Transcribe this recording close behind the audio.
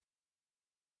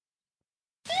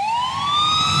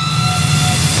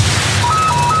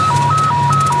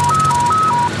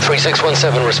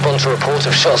3617, respond to report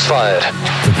of shots fired.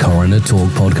 The Coroner Talk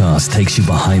podcast takes you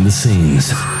behind the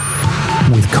scenes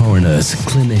with coroners,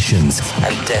 clinicians,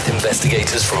 and death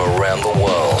investigators from around the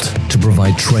world to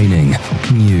provide training,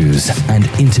 news, and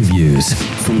interviews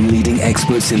from leading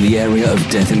experts in the area of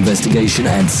death investigation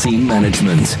and scene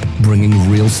management, bringing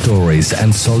real stories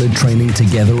and solid training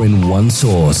together in one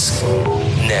source.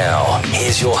 Now,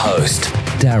 here's your host,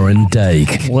 Darren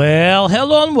Dake. Well,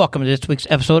 hello and welcome to this week's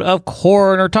episode of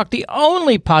Coroner Talk, the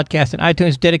only podcast in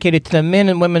iTunes dedicated to the men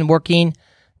and women working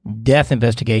death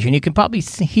investigation. You can probably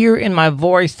hear in my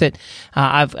voice that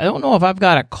I don't know if I've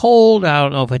got a cold. I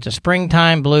don't know if it's a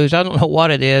springtime blues. I don't know what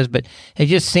it is, but it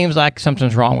just seems like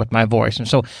something's wrong with my voice. And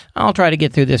so I'll try to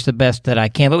get through this the best that I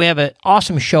can. But we have an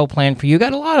awesome show planned for you.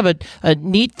 Got a lot of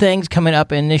neat things coming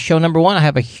up in this show. Number one, I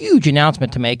have a huge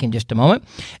announcement to make in just a moment.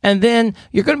 And then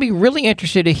you're going to be really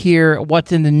interested to hear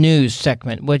what's in the news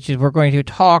segment, which is we're going to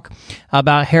talk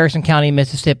about Harrison County,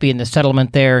 Mississippi, and the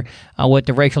settlement there with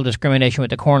the racial discrimination with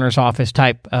the coroner's office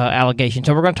type allegation.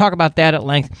 So we're going to talk about that at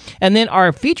length. And then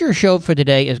our feature show for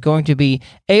today is going to be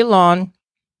Alon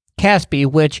Caspi,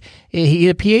 which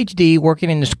he's a PhD working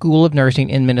in the School of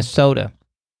Nursing in Minnesota.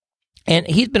 And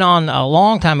he's been on a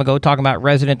long time ago talking about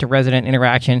resident-to-resident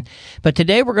interaction. But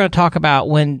today we're going to talk about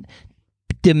when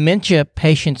dementia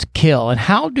patients kill, and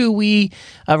how do we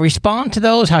respond to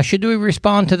those? How should we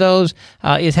respond to those?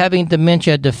 Is having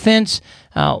dementia defense?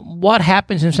 What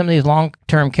happens in some of these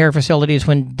long-term care facilities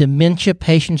when dementia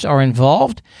patients are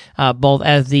involved, both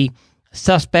as the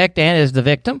suspect and as the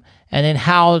victim? And then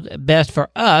how best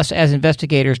for us as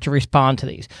investigators to respond to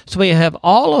these. So we have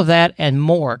all of that and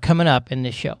more coming up in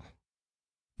this show.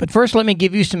 But first, let me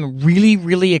give you some really,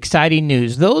 really exciting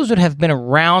news. Those that have been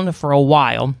around for a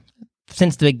while,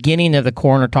 since the beginning of the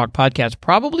Coroner Talk podcast,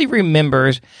 probably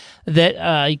remembers that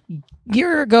a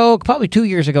year ago, probably 2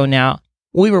 years ago now,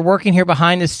 we were working here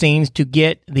behind the scenes to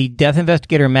get the Death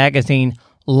Investigator magazine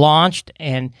launched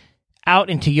and out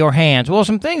into your hands. Well,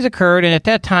 some things occurred, and at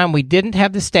that time, we didn't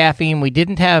have the staffing. We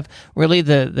didn't have really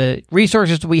the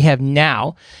resources that we have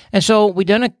now. And so we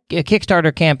done a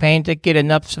Kickstarter campaign to get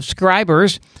enough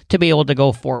subscribers to be able to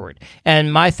go forward.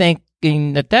 And my thinking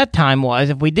at that time was,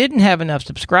 if we didn't have enough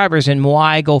subscribers, then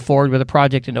why go forward with a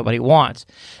project that nobody wants?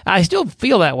 I still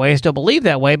feel that way. I still believe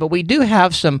that way, but we do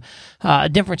have some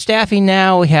different staffing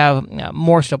now. We have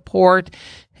more support,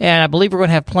 and I believe we're going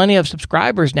to have plenty of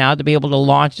subscribers now to be able to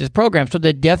launch this program. So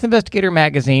the Death Investigator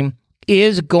magazine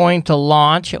is going to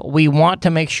launch. We want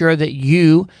to make sure that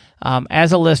you,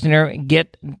 as a listener,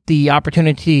 get the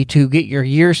opportunity to get your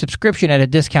year's subscription at a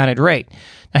discounted rate.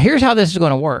 Now, here's how this is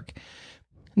going to work.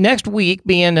 Next week,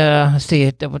 being, at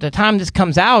the time this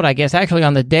comes out, I guess, actually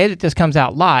on the day that this comes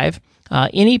out live,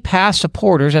 any past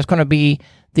supporters, that's going to be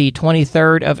the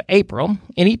 23rd of April,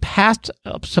 any past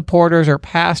supporters or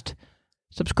past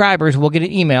subscribers will get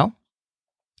an email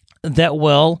that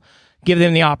will give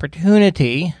them the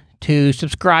opportunity to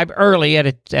subscribe early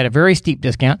at a very steep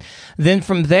discount. Then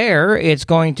from there, it's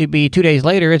going to be 2 days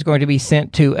later, it's going to be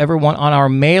sent to everyone on our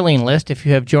mailing list. If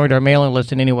you have joined our mailing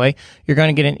list in any way, you're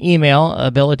going to get an email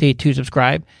ability to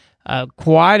subscribe.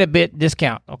 Quite a bit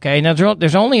discount, okay? Now,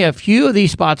 there's only a few of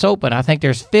these spots open. I think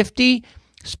there's 50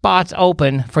 spots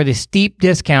open for the steep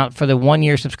discount for the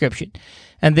 1-year subscription.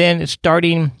 And then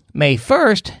starting May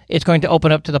 1st, it's going to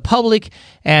open up to the public,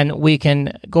 and we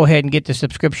can go ahead and get the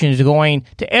subscriptions going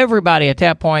to everybody at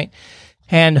that point.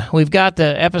 And we've got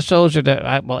the episodes or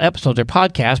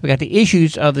podcasts. We got the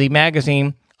issues of the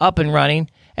magazine up and running.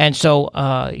 And so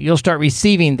you'll start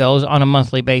receiving those on a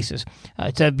monthly basis.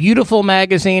 It's a beautiful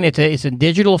magazine. It's a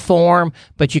digital form,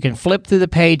 but you can flip through the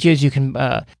pages. You can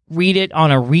read it on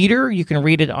a reader. You can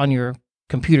read it on your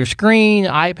computer screen,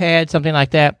 iPad, something like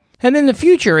that. And then the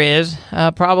future is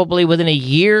probably within a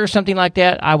year or something like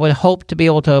that, I would hope to be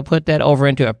able to put that over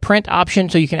into a print option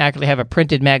so you can actually have a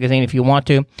printed magazine if you want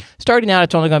to. Starting out,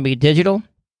 it's only going to be digital,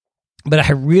 but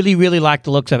I really, really like the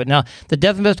looks of it. Now, the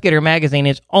Death Investigator magazine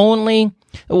is only,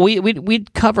 we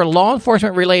cover law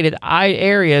enforcement related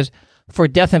areas for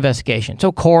death investigation.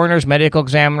 So coroners, medical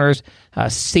examiners,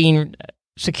 scene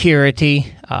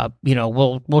security,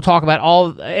 we'll talk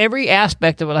about every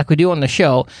aspect of it like we do on the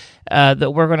show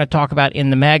that we're going to talk about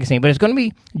in the magazine. But it's going to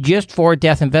be just for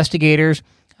death investigators,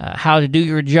 how to do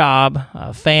your job,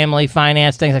 family,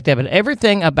 finance, things like that. But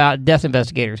everything about death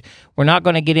investigators. We're not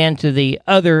going to get into the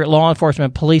other law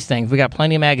enforcement police things. We got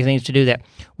plenty of magazines to do that.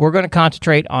 We're going to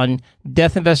concentrate on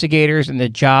death investigators and the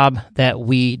job that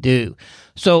we do.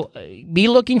 So be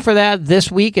looking for that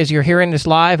this week as you're hearing this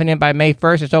live, and then by May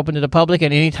 1st, it's open to the public,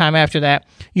 and anytime after that,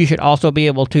 you should also be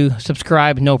able to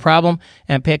subscribe, no problem,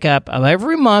 and pick up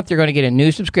every month. You're going to get a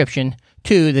new subscription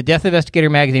to the Death Investigator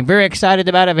magazine. Very excited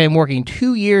about it. I've been working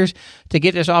 2 years to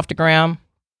get this off the ground,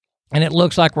 and it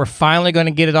looks like we're finally going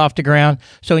to get it off the ground.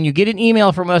 So when you get an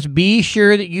email from us, be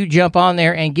sure that you jump on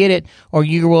there and get it, or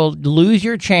you will lose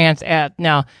your chance at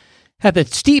the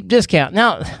steep discount.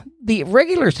 Now, the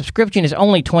regular subscription is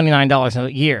only $29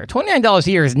 a year. $29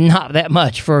 a year is not that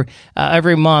much for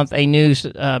every month a news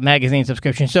magazine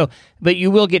subscription. But you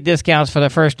will get discounts for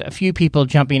the first few people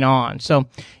jumping on. So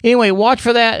anyway, watch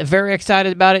for that. Very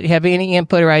excited about it. If you have any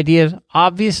input or ideas,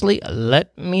 obviously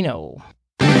let me know.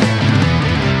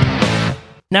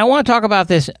 Now, I want to talk about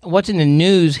this, what's in the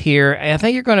news here. I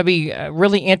think you're going to be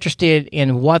really interested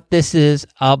in what this is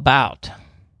about.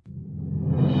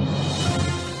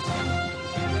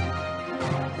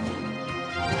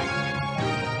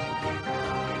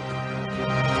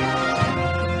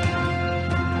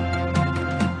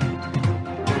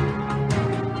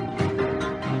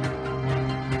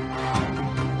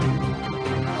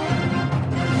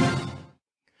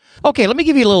 Okay, let me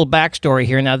give you a little backstory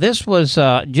here. Now, this was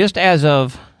just as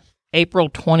of April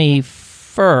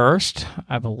 21st,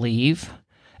 I believe,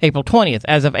 April 20th.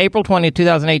 As of April 20th,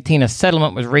 2018, a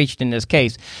settlement was reached in this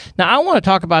case. Now, I want to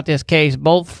talk about this case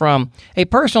both from a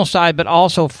personal side, but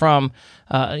also from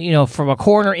a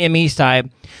coroner ME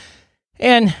side.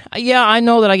 And, yeah, I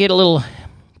know that I get a little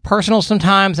personal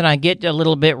sometimes, and I get a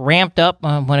little bit ramped up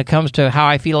when it comes to how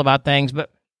I feel about things, but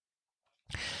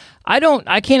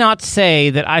I cannot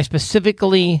say that I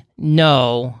specifically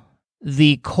know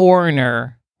the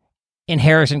coroner in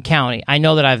Harrison County. I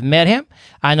know that I've met him.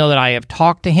 I know that I have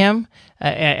talked to him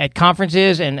at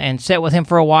conferences and sat with him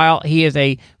for a while. He is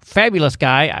a fabulous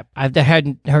guy. I've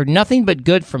heard nothing but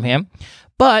good from him.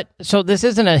 But, so this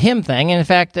isn't a him thing. And in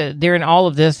fact, during all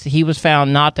of this, he was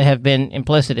found not to have been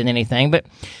implicit in anything. But,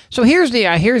 so here's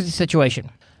the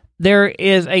situation. There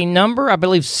is a number, I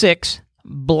believe 6,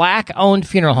 Black-owned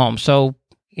funeral homes. So,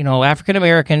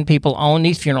 African-American people own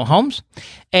these funeral homes.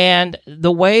 And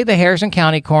the way the Harrison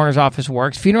County Coroner's Office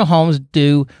works, funeral homes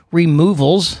do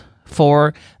removals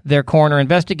for their coroner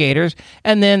investigators,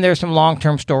 and then there's some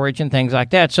long-term storage and things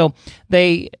like that. So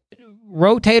they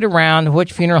rotate around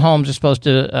which funeral homes are supposed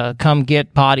to come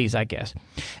get bodies, I guess.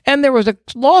 And there was a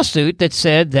lawsuit that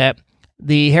said that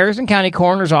the Harrison County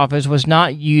Coroner's Office was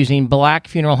not using black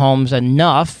funeral homes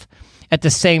enough at the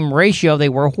same ratio they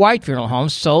were white funeral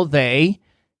homes, so they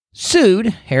sued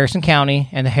Harrison County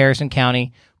and the Harrison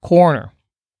County coroner.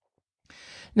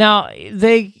 Now,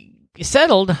 they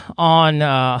settled on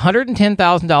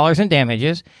 $110,000 in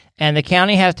damages, and the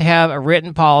county has to have a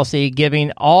written policy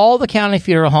giving all the county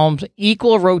funeral homes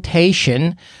equal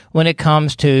rotation when it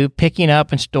comes to picking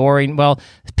up and storing,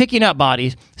 picking up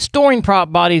bodies. Storing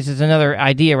bodies is another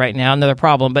idea right now, another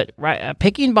problem, but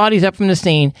picking bodies up from the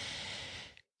scene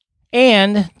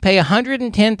and pay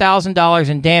 $110,000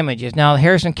 in damages. Now,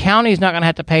 Harrison County is not going to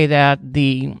have to pay that.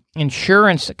 The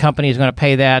insurance company is going to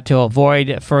pay that to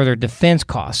avoid further defense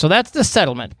costs. So that's the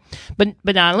settlement. But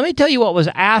now, let me tell you what was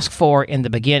asked for in the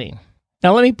beginning.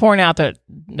 Now, let me point out that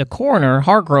the coroner,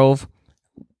 Hargrove,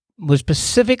 was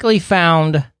specifically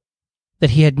found that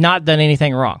he had not done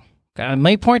anything wrong. Let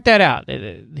me point that out.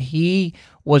 He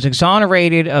was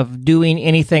exonerated of doing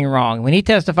anything wrong. When he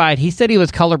testified, he said he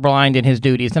was colorblind in his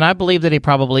duties, and I believe that he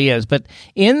probably is. But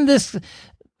in this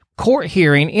court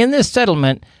hearing, in this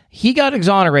settlement, he got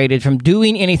exonerated from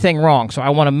doing anything wrong. So I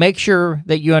want to make sure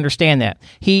that you understand that.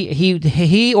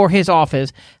 He or his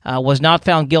office was not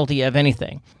found guilty of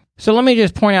anything. So let me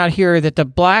just point out here that the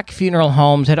black funeral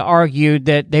homes had argued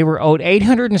that they were owed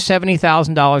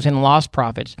 $870,000 in lost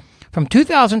profits from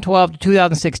 2012 to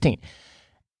 2016.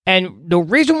 And the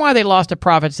reason why they lost the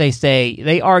profits,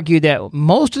 they argue that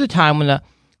most of the time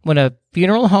when a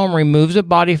funeral home removes a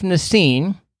body from the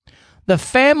scene, the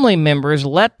family members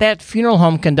let that funeral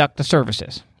home conduct the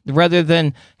services rather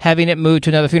than having it moved to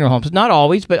another funeral home. So not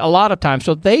always, but a lot of times.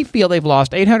 So they feel they've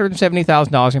lost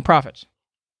 $870,000 in profits.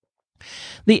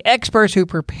 The experts who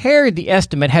prepared the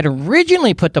estimate had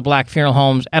originally put the black funeral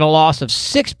homes at a loss of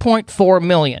 $6.4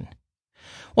 million.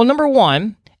 Well, number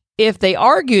one, if they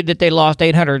argued that they lost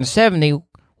 $870,000,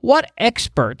 what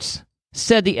experts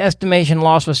said the estimation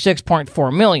loss was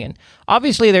 $6.4 million?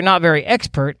 Obviously, they're not very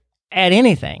expert at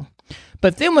anything.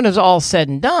 But then when it was all said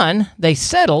and done, they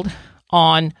settled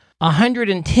on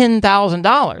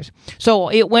 $110,000. So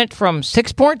it went from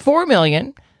 $6.4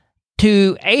 million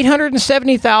to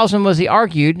 $870,000 was the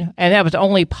argued, and that was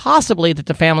only possibly that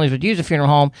the families would use a funeral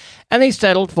home, and they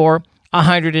settled for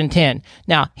 $110,000.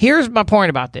 Now, here's my point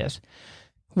about this.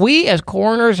 We, as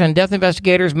coroners and death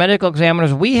investigators, medical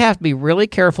examiners, we have to be really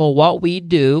careful what we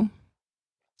do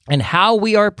and how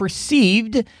we are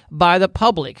perceived by the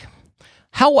public.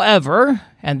 However,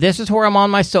 and this is where I'm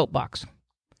on my soapbox,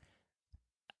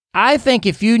 I think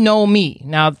if you know me,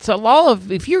 now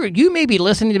if you may be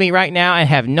listening to me right now and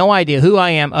have no idea who I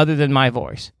am other than my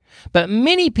voice, but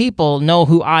many people know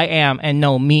who I am and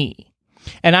know me.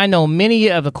 And I know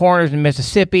many of the coroners in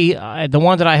Mississippi, the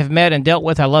ones that I have met and dealt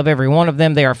with, I love every one of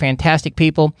them. They are fantastic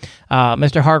people.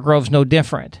 Mr. Hargrove's no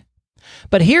different.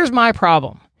 But here's my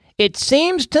problem. It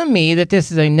seems to me that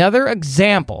this is another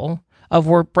example of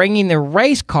we're bringing the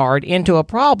race card into a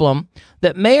problem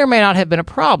that may or may not have been a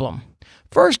problem.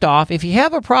 First off, if you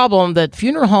have a problem that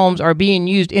funeral homes are being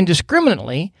used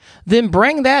indiscriminately, then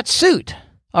bring that suit.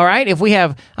 All right? If we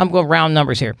have, I'm going round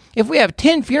numbers here. If we have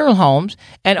 10 funeral homes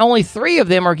and only 3 of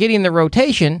them are getting the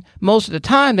rotation most of the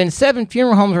time, then 7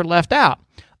 funeral homes are left out.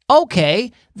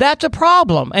 Okay, that's a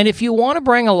problem. And if you want to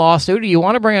bring a lawsuit or you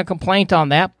want to bring a complaint on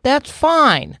that, that's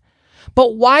fine.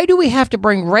 But why do we have to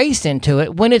bring race into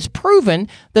it when it's proven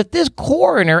that this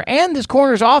coroner and this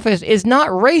coroner's office is not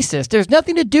racist? There's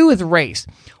nothing to do with race.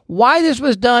 Why this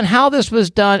was done, how this was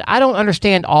done, I don't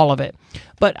understand all of it.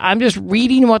 But I'm just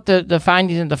reading what the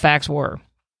findings and the facts were.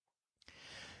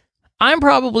 I'm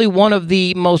probably one of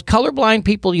the most colorblind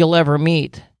people you'll ever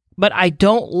meet, but I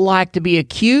don't like to be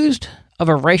accused of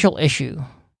a racial issue.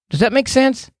 Does that make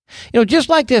sense? You know, just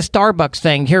like this Starbucks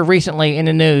thing here recently in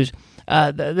the news,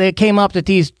 they came up that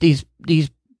these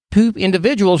poop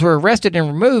individuals were arrested and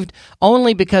removed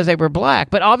only because they were black.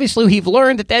 But obviously we've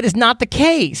learned that that is not the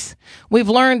case. We've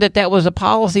learned that that was a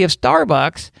policy of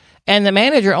Starbucks, and the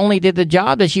manager only did the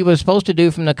job that she was supposed to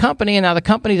do from the company, and now the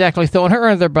company's actually throwing her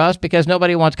under their bus because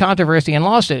nobody wants controversy and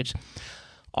lawsuits.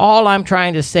 All I'm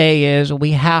trying to say is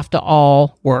we have to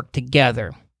all work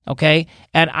together, okay?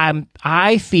 And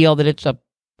I feel that it's a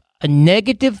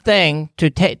negative thing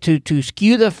to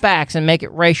skew the facts and make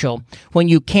it racial when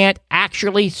you can't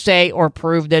actually say or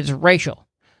prove that it's racial.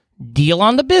 Deal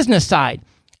on the business side.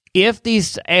 If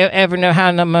these ever know how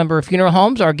a number of funeral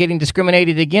homes are getting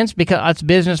discriminated against because it's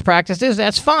business practices,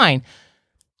 that's fine.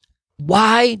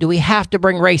 Why do we have to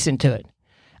bring race into it?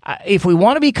 If we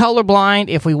want to be colorblind,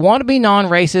 if we want to be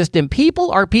non-racist, then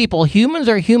people are people, humans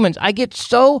are humans. I get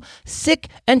so sick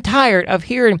and tired of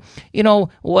hearing,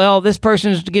 well, this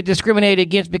person's to get discriminated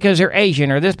against because they're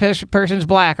Asian, or this person's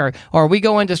black, or we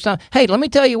go into some. Hey, let me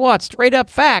tell you what, straight up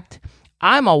fact,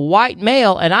 I'm a white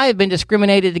male, and I have been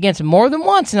discriminated against more than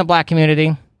once in the black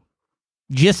community.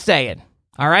 Just saying,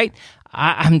 all right?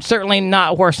 I'm certainly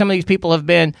not where some of these people have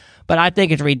been, but I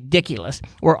think it's ridiculous.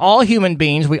 We're all human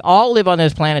beings. We all live on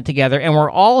this planet together, and we're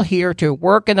all here to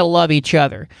work and to love each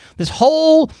other. This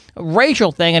whole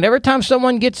racial thing, and every time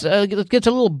someone gets a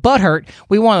little butthurt,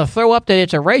 we want to throw up that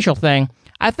it's a racial thing,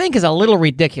 I think is a little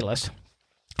ridiculous.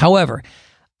 However,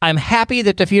 I'm happy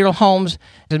that the funeral homes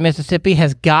in Mississippi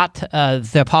has got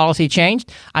the policy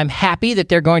changed. I'm happy that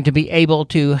they're going to be able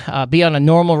to be on a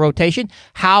normal rotation.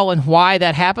 How and why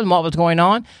that happened, what was going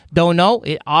on, don't know.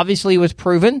 It obviously was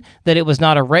proven that it was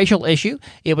not a racial issue.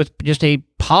 It was just a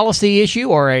policy issue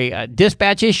or a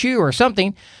dispatch issue or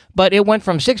something. But it went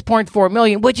from 6.4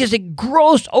 million, which is a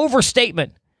gross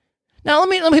overstatement. Now,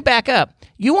 let me back up.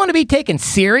 You want to be taken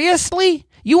seriously?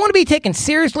 You want to be taken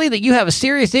seriously that you have a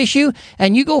serious issue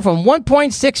and you go from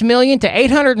 1.6 million to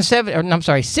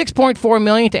 6.4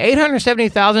 million to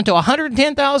 870,000 to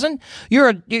 110,000?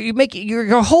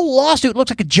 Your whole lawsuit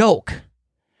looks like a joke,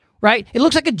 right? It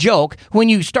looks like a joke when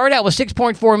you start out with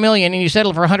 6.4 million and you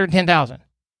settle for 110,000.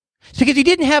 It's because you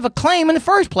didn't have a claim in the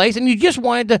first place and you just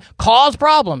wanted to cause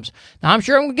problems. Now, I'm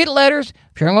sure I'm going to get letters.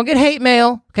 I'm sure I'm going to get hate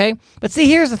mail, okay? But see,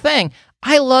 here's the thing.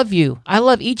 I love you. I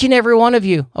love each and every one of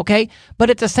you, okay?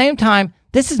 But at the same time,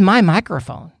 this is my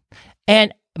microphone,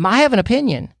 and I have an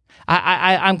opinion.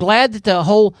 I'm glad that the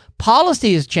whole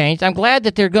policy has changed. I'm glad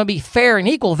that they're going to be fair and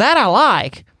equal. That I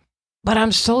like. But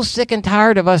I'm so sick and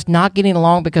tired of us not getting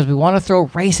along because we want to throw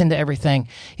race into everything.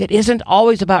 It isn't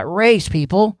always about race,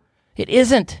 people. It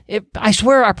isn't. I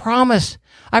swear, I promise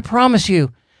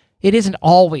you, it isn't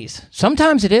always.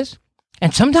 Sometimes it is,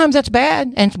 and sometimes that's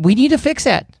bad, and we need to fix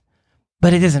that.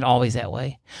 But it isn't always that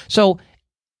way. So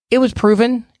it was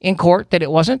proven in court that it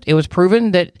wasn't. It was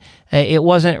proven that it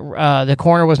wasn't, the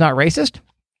coroner was not racist.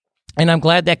 And I'm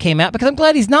glad that came out because I'm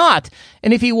glad he's not.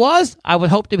 And if he was, I would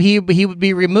hope that he would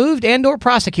be removed and or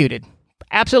prosecuted.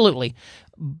 Absolutely.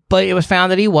 But it was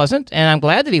found that he wasn't, and I'm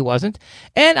glad that he wasn't.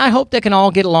 And I hope they can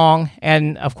all get along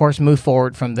and, of course, move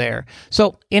forward from there.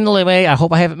 So, in the way, I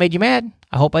hope I haven't made you mad.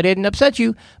 I hope I didn't upset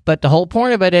you. But the whole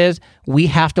point of it is we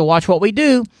have to watch what we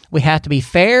do. We have to be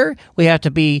fair. We have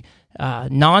to be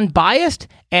non-biased.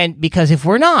 And because if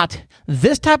we're not,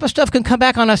 this type of stuff can come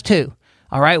back on us too.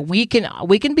 All right, we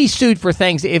can be sued for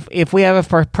things if we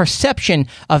have a perception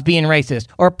of being racist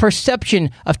or a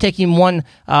perception of taking one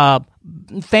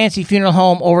fancy funeral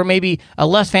home over maybe a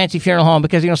less fancy funeral home,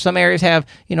 because some areas have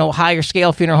higher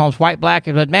scale funeral homes, white, black,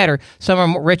 it doesn't matter. Some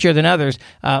are richer than others.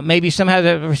 Maybe some have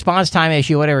a response time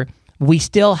issue, whatever. We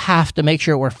still have to make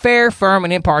sure we're fair, firm,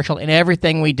 and impartial in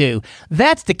everything we do.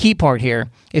 That's the key part here,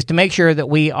 is to make sure that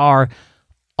we are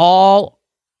all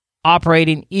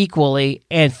operating equally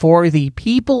and for the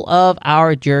people of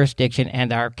our jurisdiction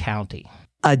and our county.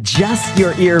 Adjust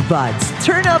your earbuds,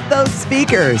 turn up those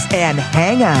speakers, and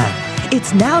hang on.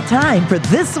 It's now time for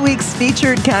this week's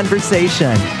featured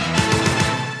conversation.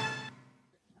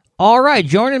 All right,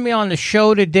 joining me on the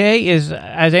show today is,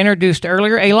 as I introduced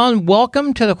earlier, Eylon.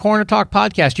 Welcome to the Coroner Talk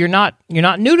podcast. You're not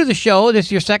new to the show. This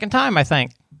is your second time, I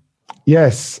think.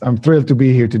 Yes, I'm thrilled to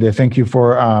be here today. Thank you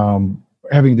for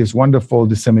having this wonderful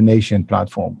dissemination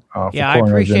platform for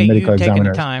coroners and medical examiners. Taking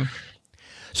the time.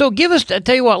 So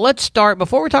tell you what, let's start,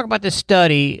 before we talk about this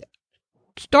study,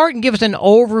 start and give us an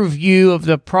overview of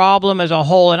the problem as a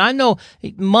whole. And I know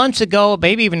months ago,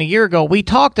 maybe even a year ago, we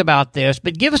talked about this,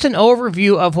 but give us an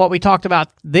overview of what we talked about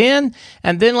then,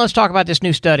 and then let's talk about this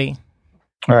new study.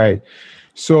 All right.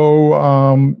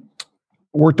 So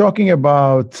we're talking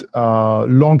about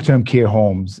long-term care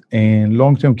homes, and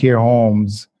long-term care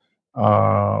homes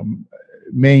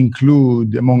may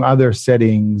include, among other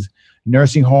settings,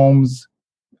 nursing homes,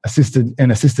 assisted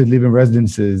living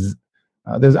residences.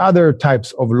 There's other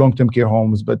types of long-term care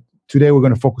homes, but today we're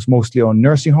going to focus mostly on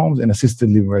nursing homes and assisted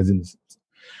living residences.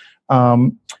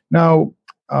 One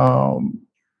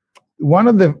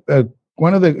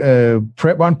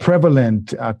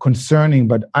prevalent, concerning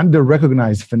but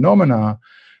under-recognized phenomena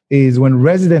is when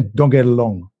residents don't get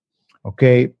along.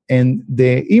 Okay, and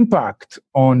the impact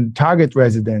on target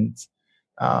residents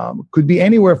could be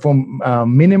anywhere from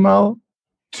minimal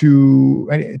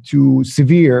to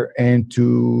severe and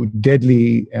to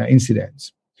deadly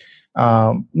incidents.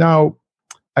 Now,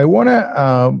 I want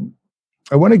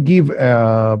to give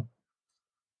a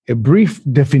brief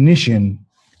definition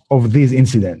of these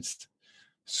incidents,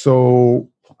 so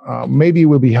maybe it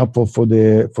will be helpful for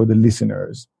the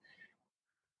listeners.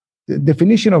 The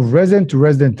definition of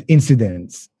resident-to-resident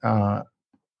incidents: a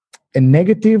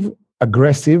negative,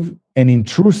 aggressive, and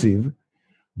intrusive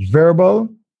verbal,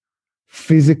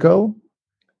 physical,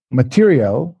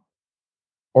 material,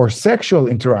 or sexual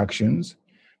interactions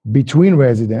between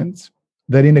residents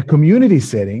that in a community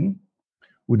setting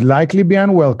would likely be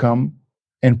unwelcome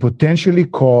and potentially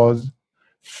cause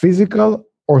physical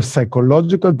or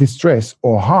psychological distress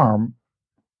or harm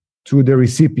to the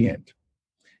recipient.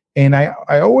 And I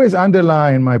always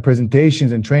underline in my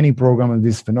presentations and training program of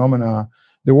this phenomena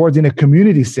the words "in a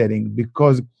community setting,"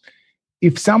 because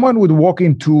if someone would walk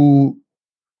into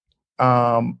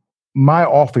my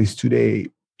office today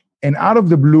and out of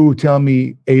the blue tell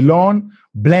me, "Eylon,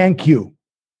 blank you,"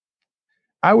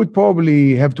 I would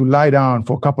probably have to lie down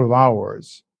for a couple of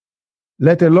hours,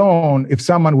 let alone if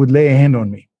someone would lay a hand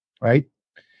on me, right?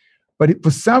 But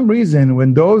for some reason,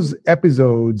 when those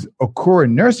episodes occur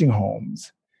in nursing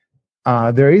homes,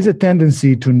 there is a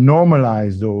tendency to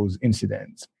normalize those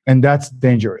incidents, and that's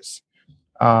dangerous.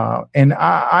 And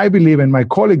I believe, and my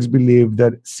colleagues believe,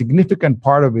 that significant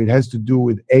part of it has to do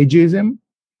with ageism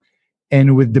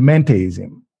and with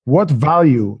dementeism. What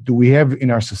value do we have in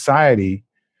our society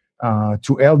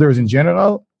to elders in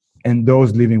general and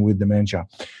those living with dementia?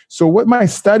 So what my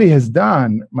study has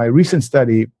done, my recent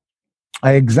study,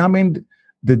 I examined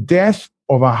the death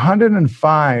of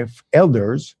 105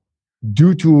 elders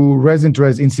due to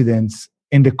resident-to-res incidents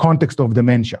in the context of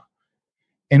dementia.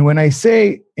 And when I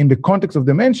say in the context of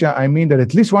dementia, I mean that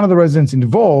at least one of the residents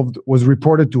involved was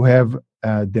reported to have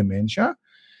dementia.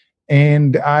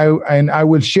 And I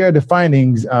will share the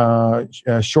findings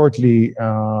shortly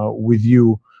with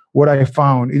you, what I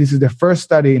found. This is the first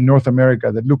study in North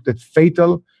America that looked at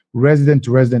fatal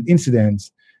resident-to-resident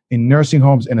incidents in nursing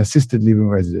homes and assisted living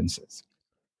residences.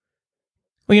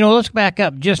 Well, let's back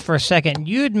up just for a second.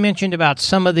 You had mentioned about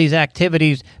some of these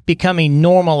activities becoming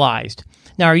normalized.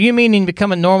 Now, are you meaning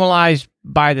becoming normalized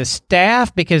by the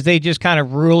staff because they just kind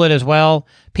of rule it as well?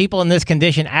 People in this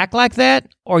condition act like that?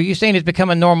 Or are you saying it's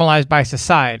becoming normalized by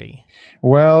society?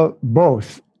 Well,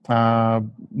 both.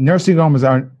 Nursing homes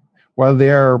are, while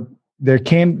they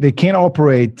can't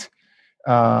operate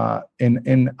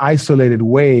in isolated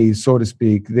ways, so to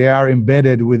speak. They are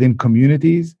embedded within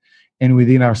communities and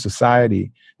within our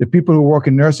society. The people who work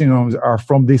in nursing homes are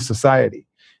from this society,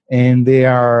 and they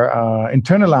are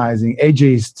internalizing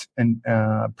ageist and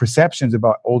perceptions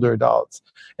about older adults.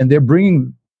 And they're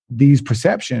bringing these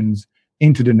perceptions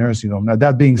into the nursing home. Now,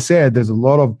 that being said, there's a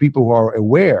lot of people who are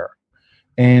aware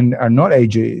and are not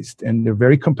ageist, and they're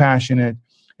very compassionate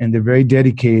and they're very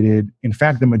dedicated. In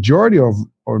fact, the majority of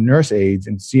our nurse aides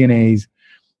and CNAs,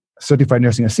 certified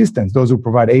nursing assistants, those who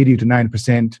provide 80 to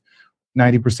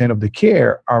 90% of the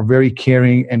care, are very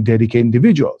caring and dedicated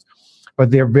individuals.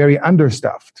 But they're very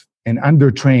understaffed and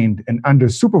undertrained and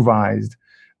undersupervised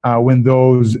when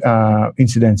those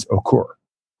incidents occur.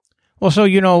 Well, so,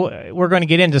 we're going to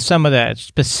get into some of the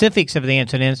specifics of the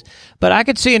incidents, but I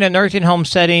could see in a nursing home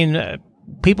setting,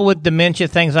 people with dementia,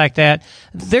 things like that,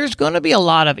 there's going to be a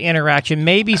lot of interaction.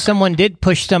 Maybe someone did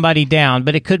push somebody down,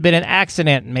 but it could have been an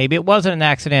accident. Maybe it wasn't an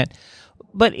accident.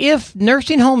 But if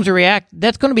nursing homes react,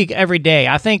 that's going to be every day.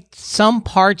 I think some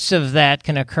parts of that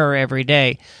can occur every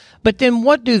day. But then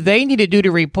what do they need to do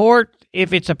to report?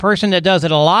 If it's a person that does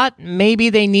it a lot, maybe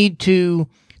they need to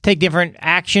take different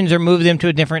actions or move them to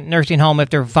a different nursing home if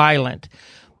they're violent.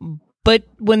 But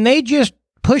when they just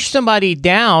push somebody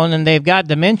down and they've got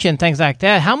dementia and things like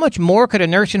that, how much more could a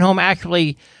nursing home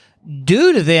actually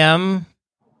do to them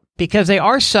because they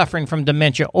are suffering from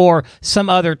dementia or some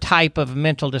other type of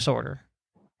mental disorder?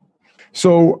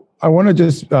 So I want to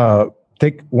just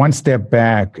take one step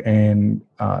back and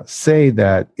say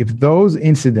that if those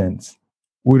incidents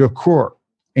would occur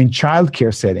in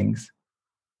childcare settings,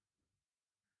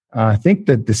 I think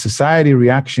that the society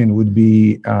reaction would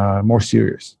be more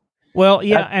serious. Well,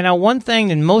 yeah, and one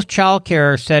thing in most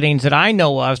childcare settings that I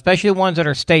know of, especially the ones that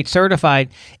are state certified,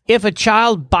 if a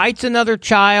child bites another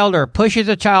child or pushes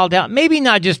a child down, maybe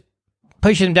not just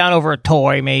pushes them down over a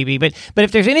toy, maybe, but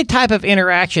if there's any type of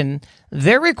interaction,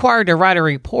 they're required to write a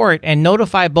report and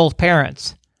notify both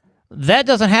parents. That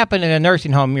doesn't happen in a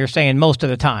nursing home, you're saying, most of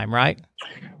the time, right?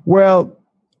 Well,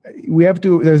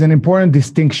 there's an important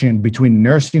distinction between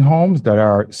nursing homes that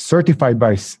are certified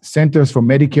by Centers for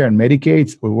Medicare and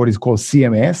Medicaid, or what is called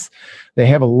CMS. They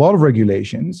have a lot of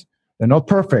regulations. They're not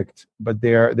perfect, but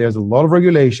there's a lot of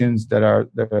regulations that are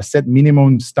set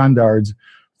minimum standards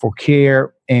for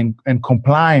care and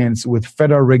compliance with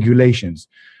federal regulations.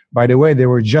 By the way, they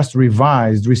were just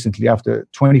revised recently after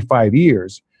 25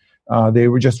 years. They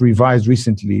were just revised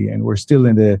recently, and we're still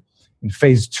in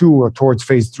phase 2 or towards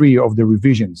phase 3 of the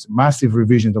revisions, massive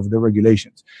revisions of the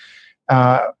regulations.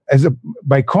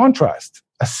 By contrast,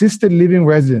 assisted living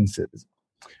residences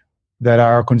that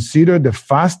are considered the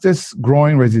fastest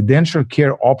growing residential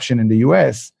care option in the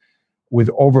US, with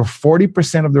over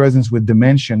 40% of the residents with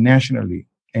dementia nationally.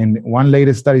 And one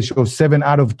latest study shows 7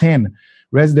 out of 10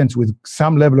 residents with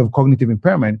some level of cognitive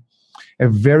impairment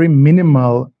have very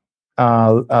minimal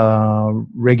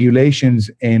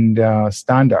regulations and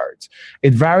standards.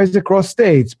 It varies across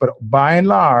states, but by and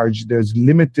large, there's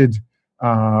limited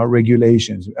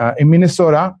regulations. In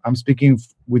Minnesota, I'm speaking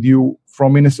with you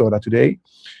from Minnesota today,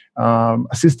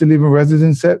 assisted living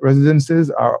residences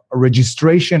are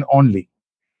registration only.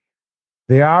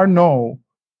 There are no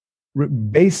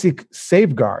basic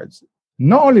safeguards,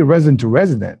 not only resident to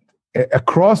resident,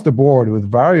 across the board with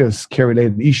various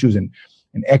care-related issues and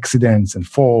accidents and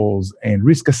falls and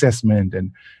risk assessment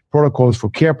and protocols for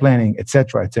care planning, et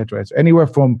cetera, et cetera. It's anywhere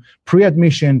from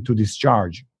pre-admission to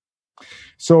discharge.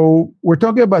 So we're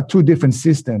talking about two different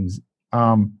systems.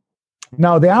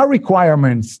 Now, there are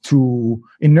requirements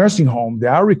in nursing home,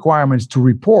 there are requirements to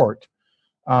report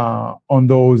on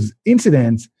those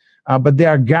incidents, but there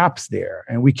are gaps there.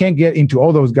 And we can't get into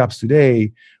all those gaps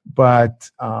today, but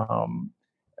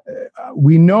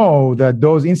we know that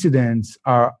those incidents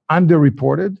are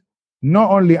underreported, not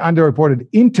only underreported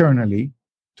internally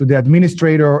to the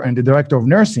administrator and the director of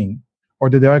nursing or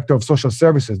the director of social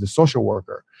services, the social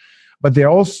worker, but they're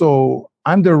also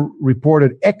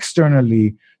underreported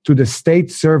externally to the state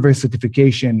service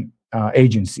certification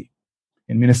agency.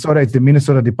 In Minnesota, it's the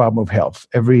Minnesota Department of Health.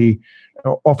 Every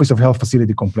Office of Health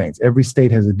Facility Complaints. Every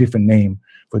state has a different name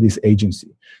for this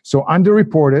agency. So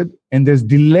underreported, and there's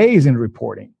delays in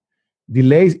reporting.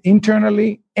 Delays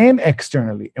internally and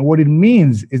externally. And what it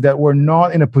means is that we're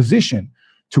not in a position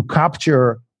to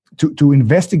capture, to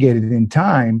investigate it in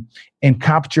time and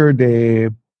capture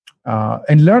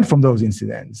and learn from those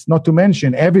incidents. Not to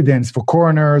mention evidence for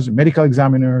coroners, medical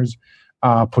examiners,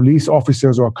 police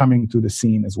officers who are coming to the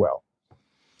scene as well.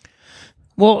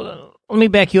 Well, let me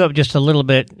back you up just a little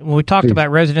bit. When we talked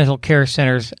about residential care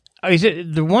centers, is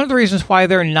it one of the reasons why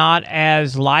they're not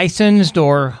as licensed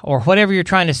or whatever you're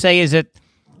trying to say is that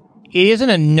it isn't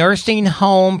a nursing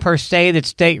home per se that's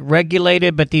state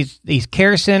regulated, but these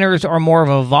care centers are more of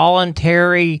a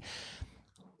voluntary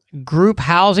group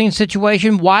housing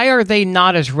situation? Why are they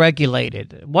not as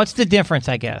regulated? What's the difference,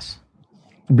 I guess?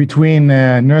 Between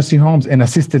nursing homes and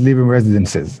assisted living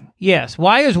residences. Yes.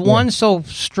 Why is one so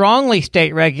strongly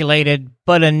state regulated,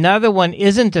 but another one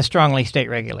isn't as strongly state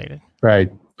regulated?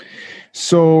 Right.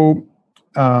 So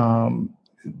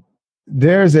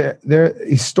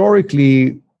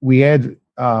historically we had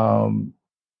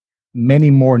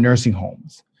many more nursing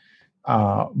homes,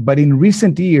 but in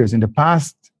recent years, in the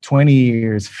past 20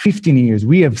 years, 15 years,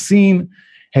 we have seen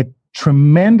had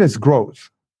tremendous growth,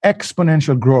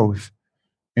 exponential growth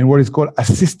in what is called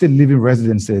assisted living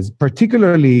residences,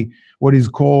 particularly what is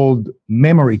called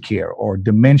memory care or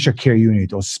dementia care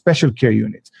unit or special care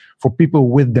units for people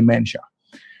with dementia.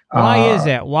 Why is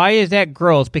that? Why is that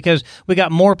growth? Because we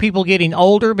got more people getting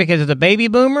older because of the baby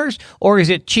boomers, or is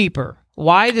it cheaper?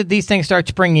 Why did these things start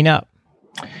springing up?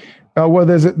 Well,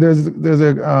 there's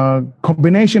a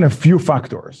combination of few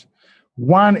factors.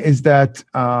 One is that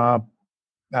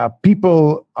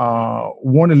people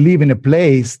want to live in a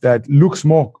place that looks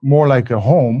more like a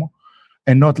home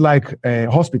and not like a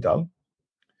hospital.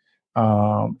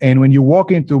 And when you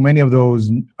walk into many of those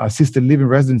assisted living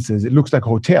residences, it looks like a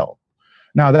hotel.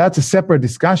 Now, that's a separate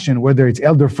discussion, whether it's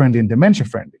elder-friendly and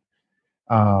dementia-friendly.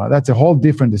 That's a whole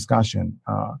different discussion.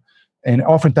 And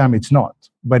oftentimes it's not,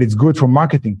 but it's good for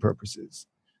marketing purposes.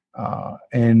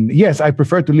 And yes, I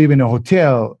prefer to live in a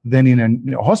hotel than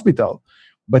in a hospital.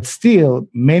 But still,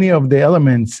 many of the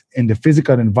elements in the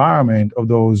physical environment of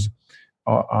those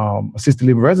assisted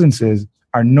living residences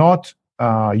are not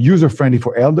user-friendly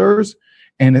for elders,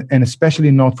 and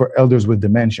especially not for elders with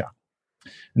dementia.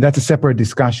 And that's a separate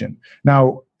discussion.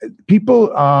 Now, people,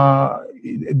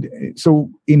 so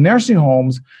in nursing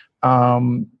homes,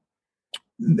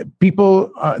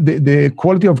 the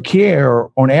quality of care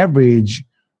on average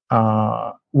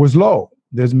was low.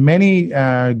 There's many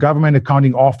government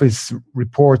accounting office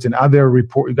reports and other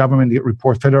government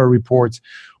reports, federal reports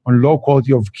on low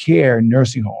quality of care in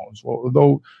nursing homes.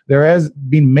 Although there has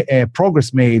been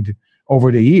progress made over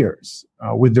the years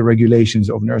with the regulations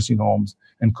of nursing homes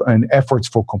and efforts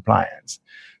for compliance.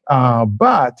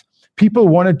 But people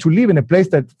wanted to live in a place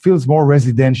that feels more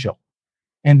residential,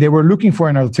 and they were looking for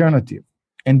an alternative.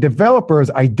 And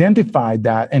developers identified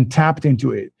that and tapped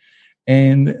into it.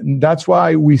 And that's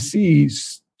why we see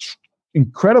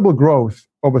incredible growth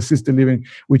of assisted living,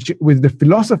 which with the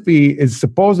philosophy is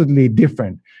supposedly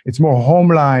different. It's more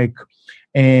home-like,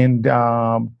 and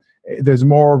there's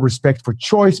more respect for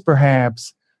choice,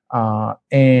 perhaps,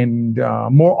 and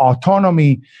more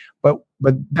autonomy.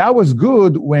 But that was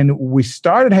good when we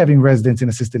started having residents in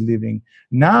assisted living.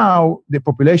 Now the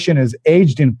population has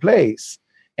aged in place,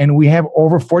 and we have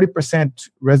over 40%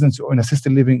 residents in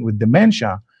assisted living with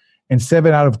dementia, and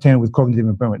 7 out of 10 with cognitive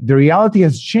impairment. The reality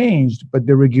has changed, but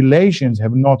the regulations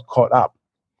have not caught up.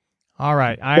 All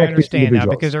right, I understand now,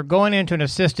 because they're going into an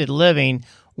assisted living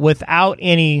without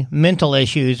any mental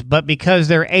issues, but because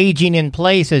they're aging in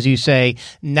place, as you say,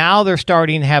 now they're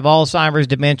starting to have Alzheimer's,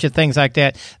 dementia, things like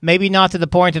that. Maybe not to the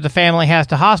point that the family has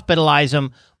to hospitalize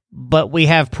them, but we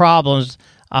have problems.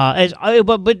 But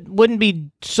wouldn't be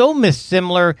so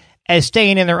similar as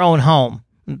staying in their own home.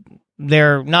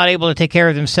 They're not able to take care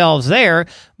of themselves there,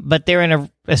 but they're in a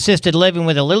assisted living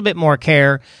with a little bit more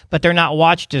care, but they're not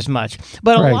watched as much.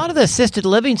 But a lot of the assisted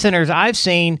living centers I've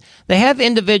seen, they have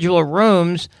individual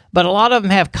rooms, but a lot of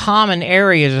them have common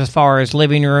areas as far as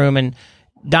living room and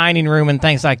dining room and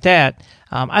things like that.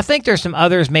 I think there's some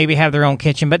others maybe have their own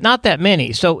kitchen, but not that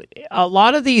many. So a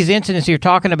lot of these incidents you're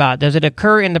talking about, does it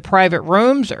occur in the private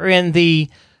rooms or in the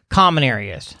common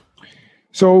areas?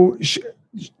 So,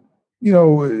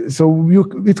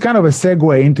 it's kind of a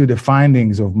segue into the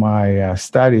findings of my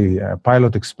study,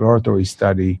 pilot exploratory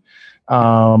study.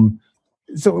 So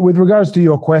with regards to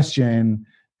your question,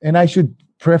 and I should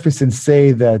preface and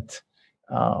say that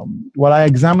while I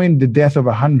examined the death of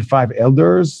 105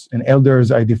 elders, and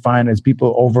elders I define as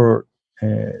people over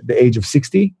the age of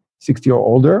 60 or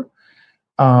older,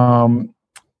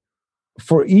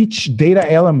 for each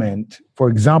data element, for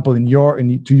example,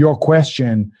 to your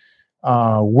question,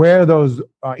 where those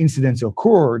incidents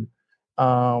occurred,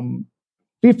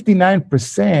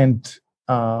 59%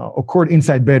 occurred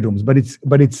inside bedrooms, but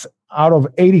it's out of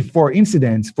 84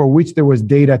 incidents for which there was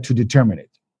data to determine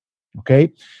it.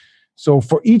 Okay, so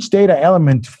for each data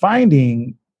element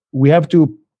finding, we have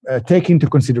to take into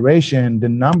consideration the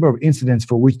number of incidents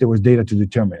for which there was data to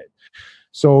determine it.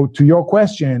 So to your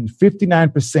question,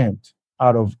 59%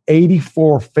 out of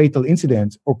 84 fatal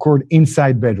incidents occurred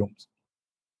inside bedrooms.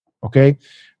 Okay,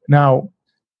 now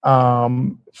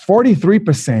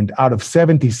 43% out of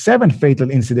 77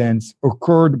 fatal incidents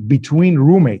occurred between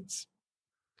roommates.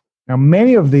 Now,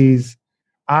 many of these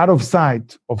out of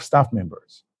sight of staff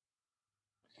members.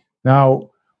 Now,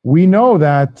 we know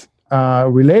that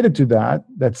related to that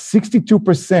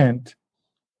 62%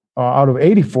 out of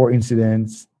 84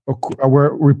 incidents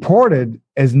were reported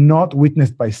as not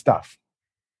witnessed by staff.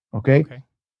 Okay.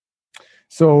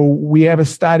 So we have a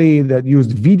study that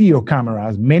used video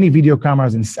cameras, many video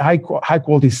cameras and high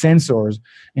quality sensors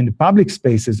in the public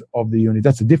spaces of the unit.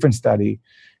 That's a different study.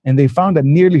 And they found that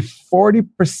nearly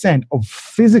 40% of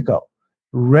physical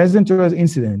resident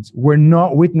incidents were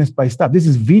not witnessed by staff. This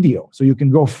is video. So you can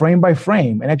go frame by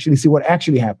frame and actually see what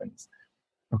actually happens.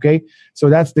 Okay. So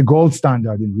that's the gold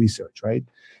standard in research, right?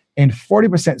 And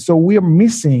 40%. So we are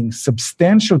missing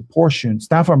substantial portions.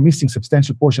 Staff are missing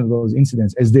substantial portion of those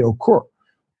incidents as they occur.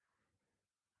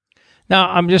 Now,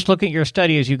 I'm just looking at your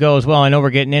study as you go as well. I know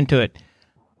we're getting into it.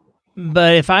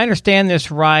 But if I understand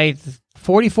this right,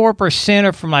 44%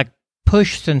 are from like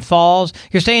pushes and falls.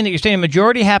 You're saying the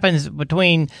majority happens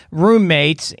between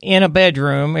roommates in a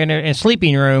bedroom, in a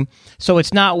sleeping room, so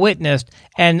it's not witnessed.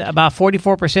 And about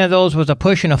 44% of those was a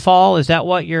push and a fall. Is that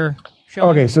what you're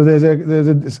showing? Okay, so there's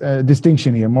a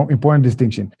distinction here, more important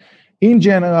distinction. In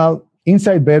general,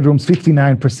 inside bedrooms,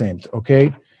 59%,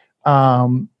 okay?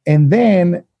 And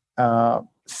then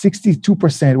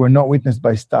 62% were not witnessed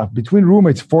by staff. Between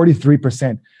roommates,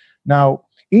 43%. Now,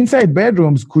 inside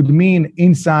bedrooms could mean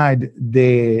inside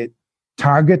the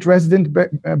target resident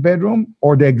bedroom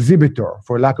or the exhibitor,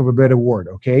 for lack of a better word,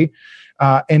 okay?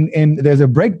 And there's a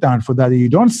breakdown for that you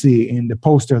don't see in the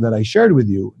poster that I shared with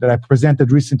you, that I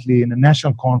presented recently in a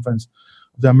national conference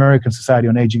of the American Society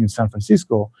on Aging in San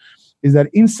Francisco, is that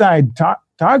inside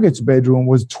target's bedroom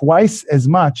was twice as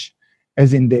much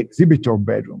as in the exhibitor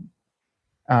bedroom.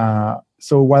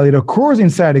 So while it occurs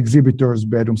inside exhibitor's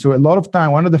bedroom, so a lot of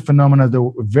time, one of the phenomena that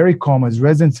were very common is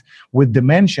residents with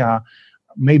dementia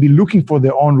may be looking for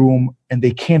their own room and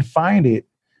they can't find it.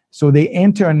 So they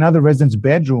enter another resident's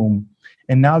bedroom,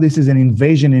 and now this is an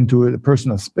invasion into the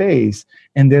personal space,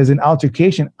 and there's an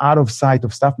altercation out of sight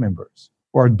of staff members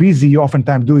who are busy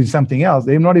oftentimes doing something else.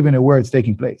 They're not even aware it's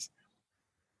taking place.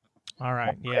 All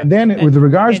right, yeah. And then with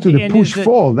regards to the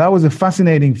push-fall, that was a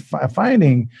fascinating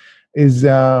finding, is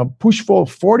push-fall,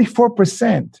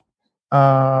 44%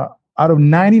 out of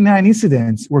 99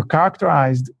 incidents were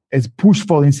characterized as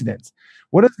push-fall incidents.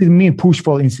 What does it mean,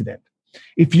 push-fall incident?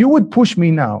 If you would push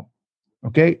me now,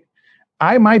 okay,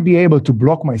 I might be able to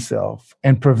block myself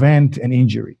and prevent an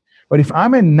injury. But if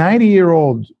I'm a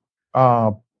 90-year-old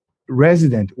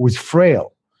resident who's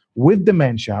frail, with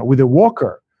dementia, with a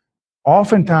walker,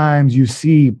 oftentimes you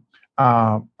see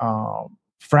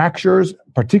fractures,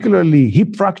 particularly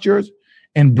hip fractures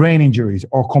and brain injuries,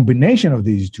 or combination of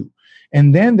these two.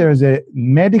 And then there's a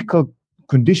medical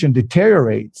condition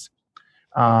deteriorates.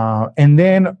 But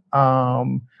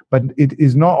it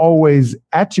is not always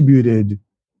attributed,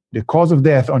 the cause of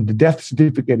death on the death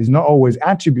certificate is not always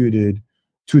attributed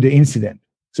to the incident.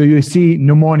 So you see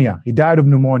pneumonia, he died of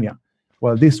pneumonia.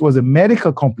 Well, this was a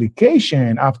medical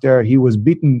complication after he was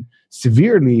beaten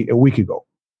severely a week ago.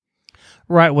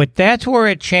 Right. That's where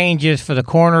it changes for the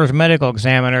coroners, medical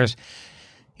examiners,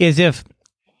 is if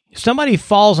somebody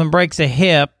falls and breaks a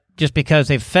hip just because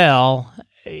they fell,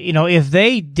 if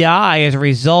they die as a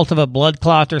result of a blood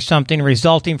clot or something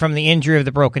resulting from the injury of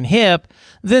the broken hip,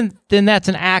 then that's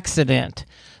an accident.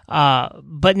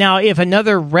 But now if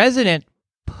another resident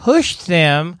pushed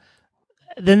them,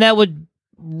 then that would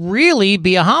really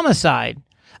be a homicide.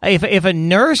 If a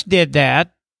nurse did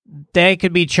that, they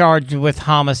could be charged with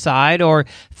homicide or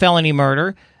felony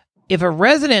murder. If a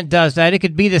resident does that, it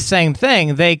could be the same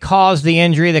thing. They caused the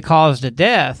injury, they caused the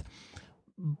death.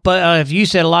 But if you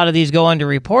said a lot of these go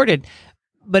underreported,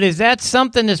 but is that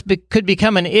something that could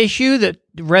become an issue, that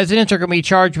residents are going to be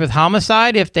charged with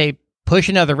homicide if they push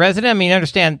another resident? I mean, I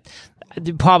understand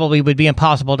it probably would be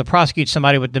impossible to prosecute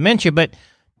somebody with dementia, but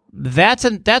that's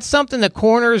something that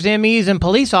coroners, MEs, and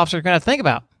police officers are going to think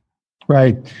about.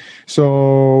 Right.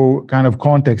 So kind of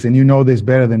context, and you know this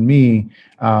better than me,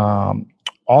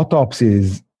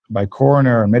 autopsies by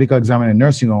coroner, medical examiner, and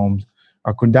nursing homes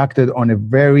are conducted on a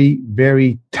very,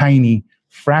 very tiny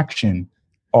fraction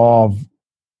of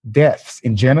deaths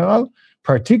in general,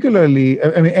 particularly,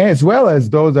 as well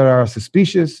as those that are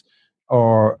suspicious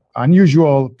or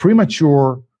unusual,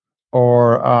 premature,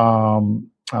 or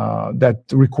that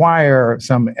require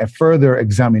some further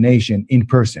examination in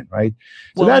person, right?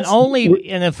 So that's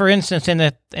only for instance, in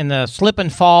the slip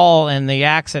and fall and the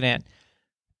accident,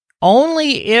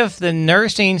 only if the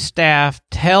nursing staff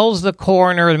tells the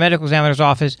coroner or the medical examiner's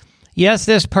office, yes,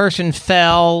 this person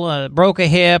fell, broke a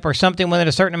hip or something within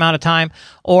a certain amount of time,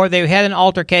 or they had an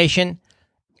altercation.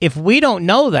 If we don't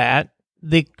know that,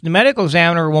 the medical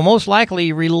examiner will most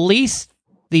likely release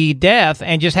the death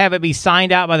and just have it be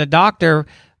signed out by the doctor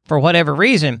for whatever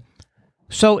reason.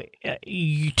 So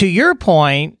to your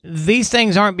point, these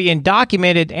things aren't being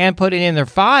documented and put in their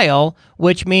file,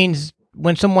 which means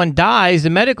when someone dies, the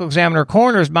medical examiner or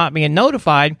coroner is not being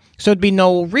notified, so there'd be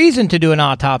no reason to do an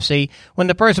autopsy when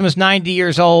the person was 90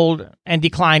 years old and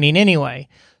declining anyway.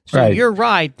 So Right. You're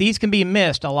right. These can be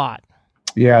missed a lot.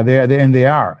 Yeah, they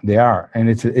are, and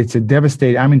it's a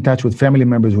devastating. I'm in touch with family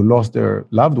members who lost their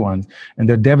loved ones, and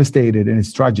they're devastated, and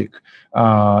it's tragic.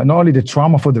 Not only the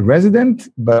trauma for the resident,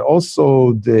 but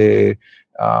also the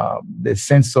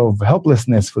sense of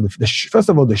helplessness for first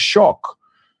of all, the shock.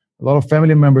 A lot of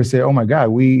family members say, "Oh my God,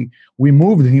 we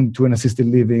moved him to an assisted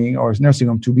living or nursing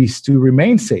home to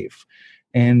remain safe,"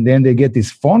 and then they get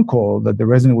this phone call that the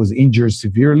resident was injured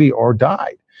severely or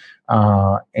died.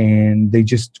 And they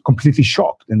just completely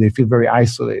shocked and they feel very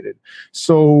isolated.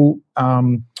 So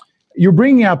you're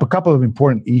bringing up a couple of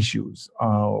important issues.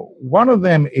 One of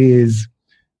them is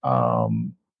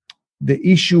the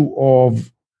issue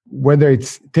of whether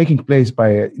it's taking place by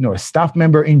a staff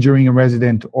member injuring a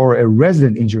resident or a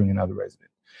resident injuring another resident.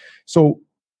 So,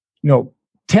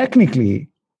 technically,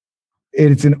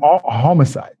 it's an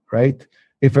homicide, right?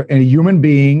 If a human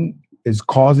being is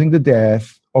causing the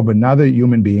death of another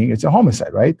human being, it's a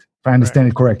homicide, right? If I understand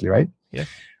it correctly, right? Yes.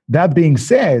 That being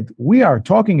said, we are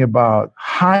talking about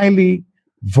highly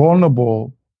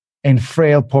vulnerable and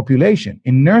frail population.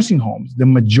 In nursing homes, the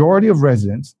majority of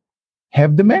residents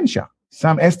have dementia.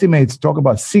 Some estimates talk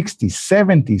about 60,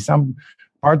 70, some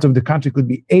parts of the country could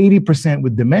be 80%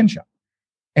 with dementia.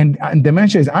 And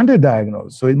dementia is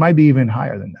underdiagnosed, so it might be even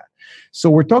higher than that. So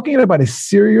we're talking about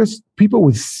people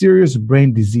with serious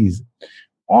brain disease.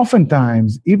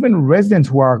 Oftentimes, even residents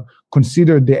who are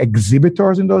considered the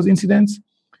exhibitors in those incidents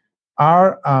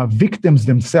are victims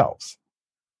themselves.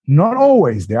 Not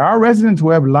always. There are residents who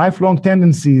have lifelong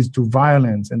tendencies to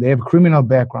violence and they have criminal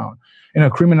background and a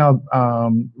criminal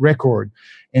record,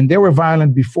 and they were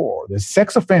violent before. There's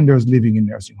sex offenders living in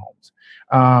nursing homes.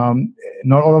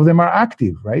 Not all of them are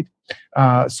active, right?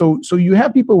 So you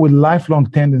have people with lifelong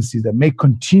tendencies that may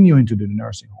continue into the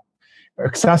nursing home,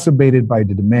 exacerbated by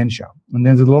the dementia. And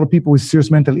there's a lot of people with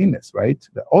serious mental illness, right?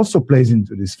 That also plays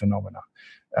into this phenomena,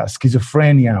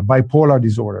 schizophrenia, bipolar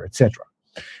disorder, etc.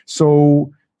 So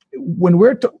when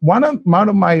one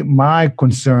of my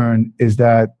concern is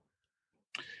that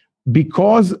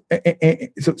because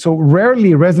so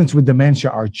rarely residents with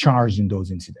dementia are charged in those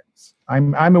incidents.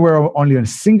 I'm aware of only a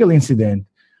single incident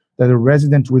that a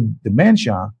resident with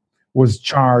dementia was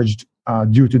charged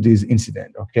due to this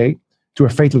incident. Okay. To a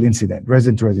fatal incident,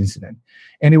 resident-to-resident incident,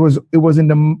 and it was in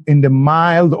the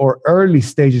mild or early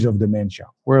stages of dementia,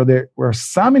 where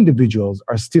some individuals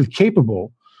are still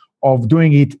capable of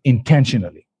doing it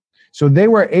intentionally. So they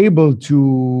were able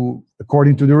to,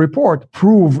 according to the report,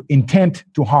 prove intent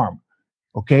to harm.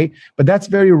 Okay, but that's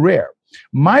very rare.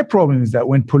 My problem is that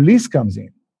when police comes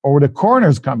in or the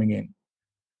coroner's coming in,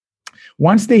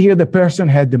 once they hear the person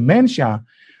had dementia,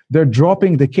 they're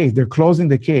dropping the case, they're closing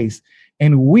the case,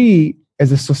 and we,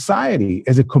 as a society,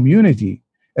 as a community,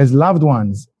 as loved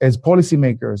ones, as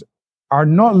policymakers, are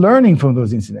not learning from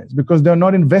those incidents because they're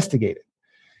not investigated.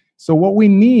 So what we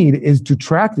need is to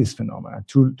track this phenomena,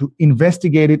 to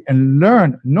investigate it and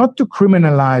learn not to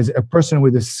criminalize a person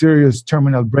with a serious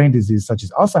terminal brain disease, such as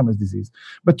Alzheimer's disease,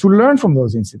 but to learn from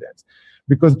those incidents.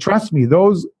 Because trust me,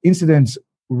 those incidents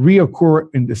reoccur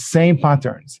in the same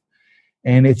patterns.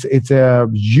 And it's a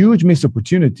huge missed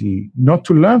opportunity not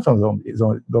to learn from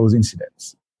those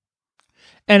incidents.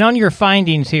 And on your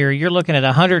findings here, you're looking at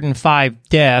 105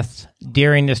 deaths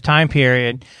during this time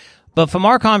period. But from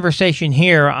our conversation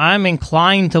here, I'm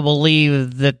inclined to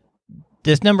believe that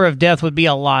this number of deaths would be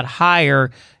a lot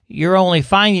higher. You're only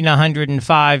finding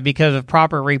 105 because of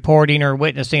proper reporting or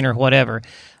witnessing or whatever.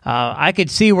 I could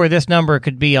see where this number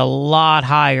could be a lot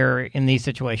higher in these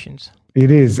situations. It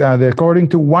is. According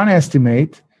to one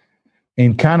estimate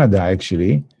in Canada,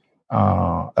 actually,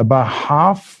 about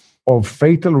half of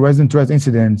fatal resident-to-resident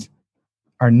incidents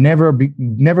are never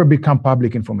become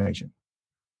public information.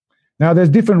 Now, there's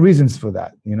different reasons for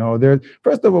that.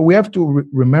 First of all, we have to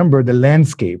remember the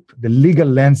landscape, the legal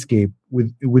landscape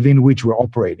within which we're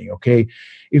operating. Okay,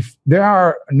 if there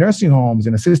are nursing homes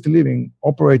and assisted living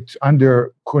operate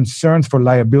under concerns for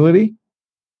liability,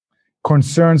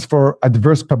 concerns for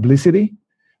adverse publicity,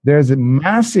 there's a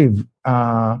massive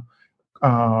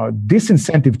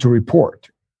disincentive to report.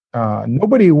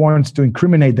 Nobody wants to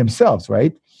incriminate themselves,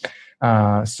 right?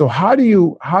 So how do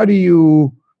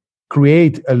you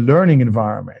create a learning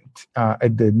environment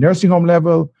at the nursing home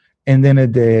level and then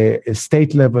at the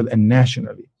state level and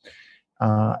nationally?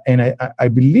 And I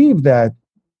believe that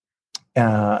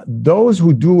those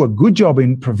who do a good job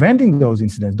in preventing those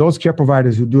incidents, those care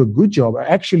providers who do a good job, are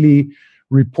actually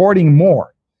reporting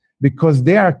more because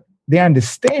they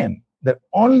understand that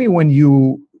only when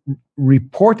you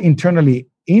report internally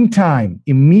in time,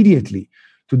 immediately,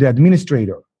 to the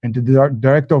administrator and to the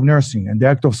director of nursing and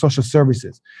director of social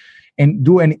services, and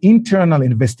do an internal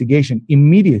investigation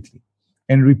immediately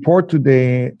and report to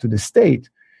the state,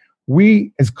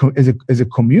 we as a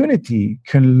community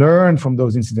can learn from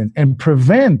those incidents and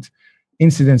prevent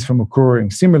incidents from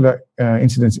occurring, similar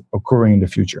incidents occurring in the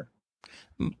future.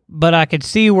 But I could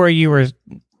see where you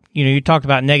talked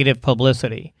about negative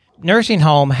publicity. Nursing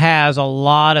home has a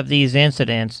lot of these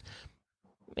incidents.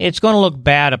 It's going to look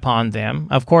bad upon them.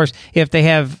 Of course, if they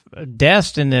have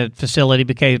deaths in the facility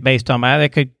based on that, they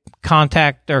could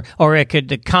contact or it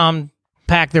could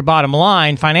compact their bottom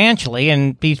line financially.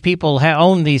 And these people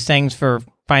own these things for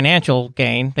financial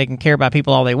gain. They can care about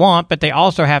people all they want, but they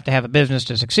also have to have a business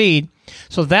to succeed.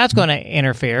 So that's going to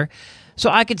interfere.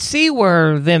 So I could see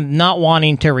where them not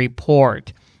wanting to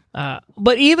report.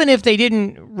 But even if they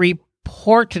didn't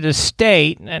report to the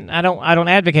state, and I don't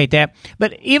advocate that,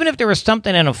 but even if there was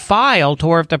something in a file to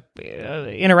where if the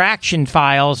interaction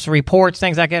files, reports,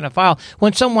 things like that in a file,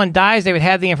 when someone dies, they would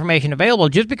have the information available.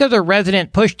 Just because a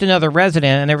resident pushed another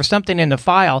resident and there was something in the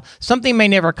file, something may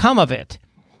never come of it.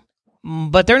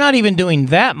 But they're not even doing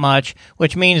that much,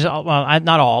 which means, well,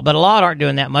 not all, but a lot aren't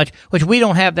doing that much, which we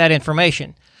don't have that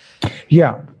information.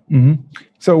 Yeah. Mm-hmm.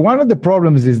 So one of the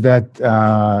problems is that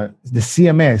the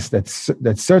CMS,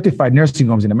 that's certified nursing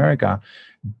homes in America,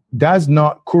 does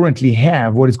not currently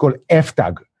have what is called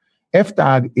FTAG.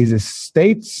 FTAG is a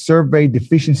state survey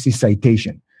deficiency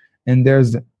citation, and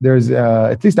there's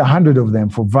at least 100 of them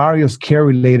for various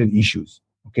care-related issues.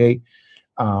 Okay,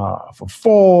 for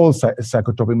falls,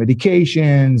 psychotropic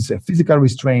medications, physical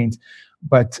restraints.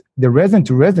 But the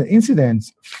resident-to-resident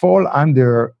incidents fall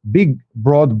under big,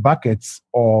 broad buckets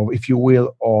of, if you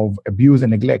will, of abuse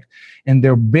and neglect. And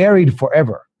they're buried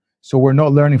forever. So we're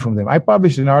not learning from them. I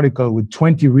published an article with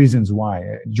 20 reasons why,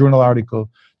 a journal article,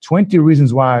 20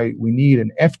 reasons why we need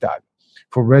an FTAG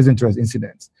for resident-to-resident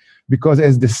incidents. Because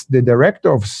as the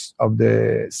director of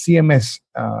the CMS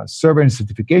Survey and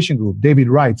Certification Group, David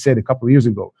Wright, said a couple of years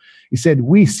ago, he said,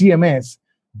 we CMS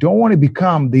don't want to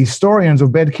become the historians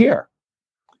of bad care.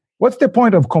 What's the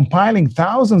point of compiling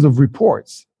thousands of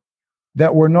reports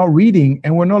that we're not reading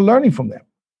and we're not learning from them?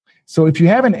 So if you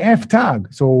have an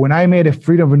FTAG, so when I made a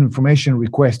Freedom of Information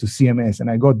request to CMS and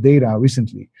I got data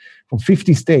recently from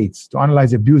 50 states to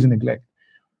analyze abuse and neglect,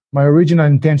 my original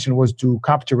intention was to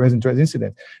capture resident-to-resident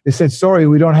incidents. They said, sorry,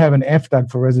 we don't have an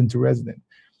FTAG for resident-to-resident.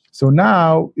 So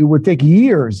now it would take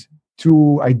years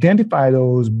to identify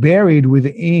those buried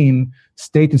within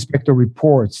state inspector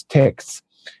reports, texts.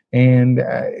 And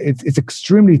it's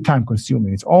extremely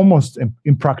time-consuming. It's almost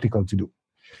impractical to do.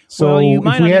 So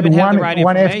if we had one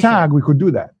FTAG, we could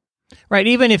do that. Right.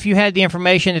 Even if you had the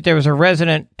information that there was a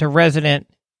resident-to-resident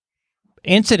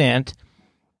incident,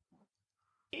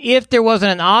 if there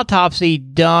wasn't an autopsy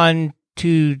done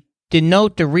to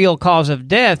denote the real cause of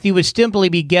death, you would simply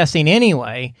be guessing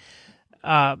anyway.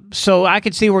 So I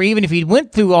could see where even if you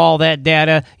went through all that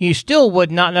data, you still would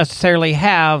not necessarily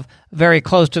have very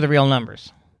close to the real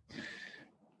numbers.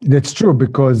 That's true,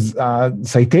 because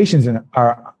citations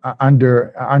are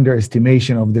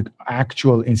underestimation of the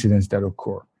actual incidents that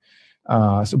occur.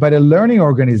 So by the learning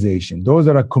organization, those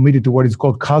that are committed to what is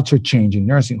called culture change in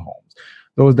nursing homes,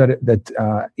 those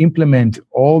that implement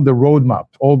all the roadmap,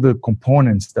 all the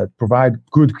components that provide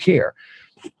good care,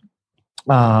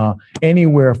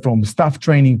 anywhere from staff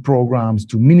training programs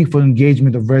to meaningful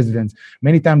engagement of residents.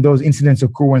 Many times those incidents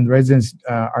occur when residents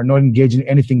are not engaged in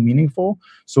anything meaningful,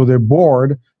 so they're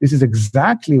bored. This is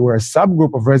exactly where a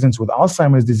subgroup of residents with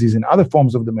Alzheimer's disease and other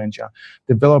forms of dementia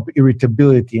develop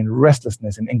irritability and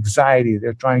restlessness and anxiety.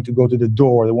 They're trying to go to the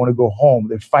door, they want to go home,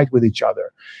 they fight with each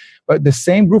other. But the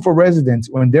same group of residents,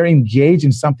 when they're engaged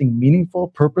in something meaningful,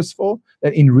 purposeful,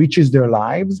 that enriches their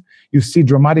lives, you see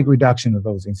dramatic reduction of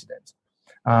those incidents.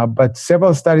 But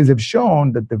several studies have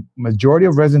shown that the majority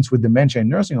of residents with dementia in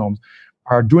nursing homes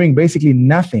are doing basically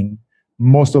nothing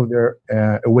most of their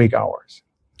awake hours.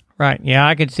 Right. Yeah,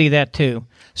 I could see that too.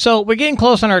 So we're getting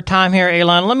close on our time here,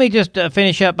 Eylon. Let me just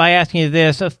finish up by asking you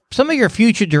this. Some of your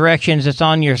future directions that's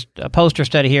on your poster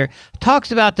study here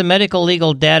talks about the medical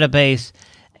legal database.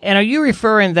 And are you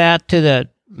referring that to the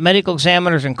medical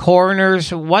examiners and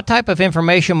coroners? What type of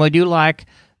information would you like?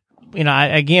 You know,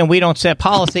 again, we don't set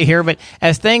policy here, but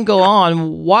as things go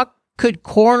on, what could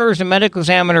coroners and medical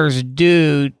examiners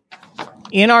do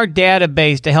in our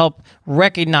database to help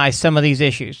recognize some of these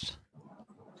issues?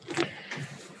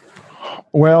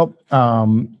 Well,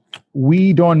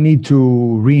 we don't need to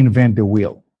reinvent the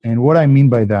wheel. And what I mean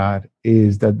by that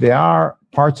is that there are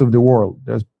parts of the world,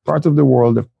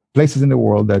 places in the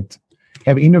world that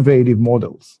have innovative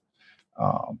models.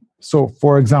 So,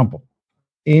 for example,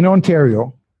 in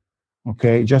Ontario,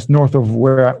 okay, just north of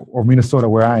Minnesota,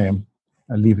 where I am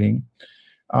living,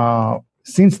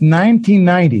 since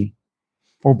 1990,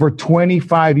 over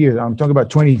 25 years, I'm talking about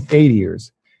 28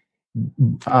 years,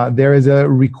 there is a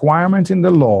requirement in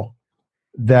the law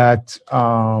that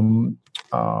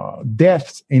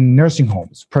deaths in nursing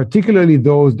homes, particularly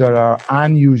those that are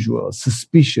unusual,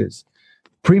 suspicious,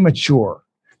 premature,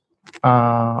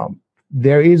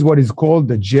 there is what is called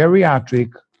the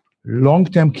Geriatric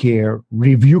Long-Term Care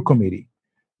Review Committee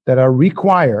that are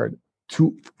required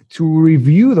to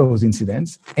review those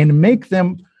incidents and make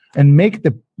the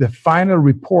final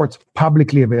reports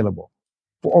publicly available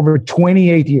for over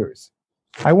 28 years.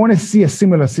 I want to see a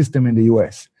similar system in the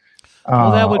U.S.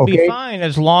 Well, that would be fine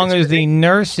as long as the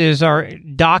nurses are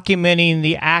documenting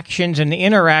the actions and the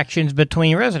interactions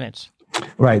between residents.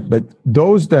 Right, but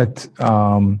those that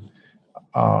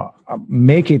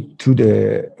make it to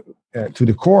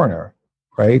the coroner,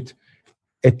 right?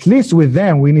 At least with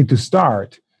them, we need to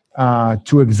start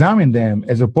to examine them,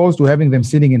 as opposed to having them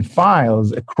sitting in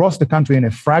files across the country in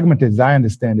a fragmented, as I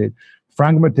understand it,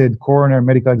 fragmented coroner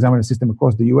medical examiner system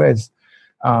across the U.S.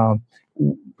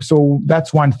 So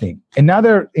that's one thing.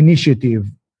 Another initiative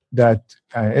that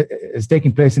is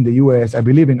taking place in the U.S., I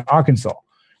believe in Arkansas,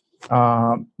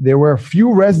 there were a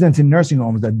few residents in nursing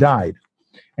homes that died.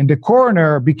 And the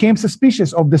coroner became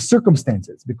suspicious of the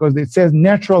circumstances because it says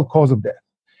natural cause of death.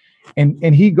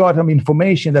 And he got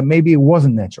information that maybe it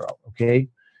wasn't natural, okay?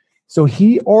 So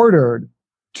he ordered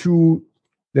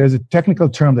there's a technical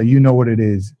term that you know what it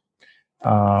is,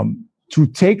 to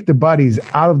take the bodies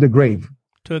out of the grave.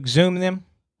 To exhume them?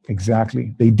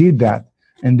 Exactly. They did that,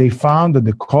 and they found that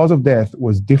the cause of death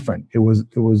was different. It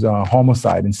was a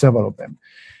homicide in several of them.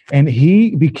 And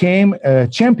he became a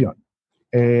champion,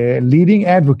 a leading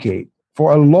advocate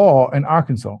for a law in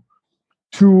Arkansas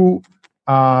to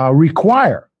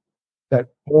require that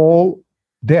all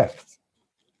deaths,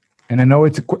 and I know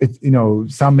it's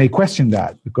some may question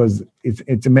that because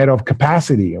it's a matter of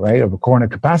capacity, right, of a coroner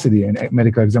capacity and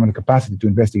medical examiner capacity to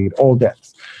investigate all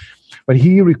deaths. But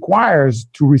he requires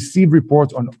to receive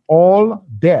reports on all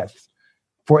deaths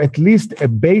for at least a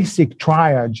basic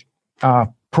triage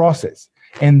process.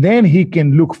 And then he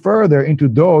can look further into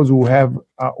those who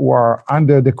are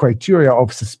under the criteria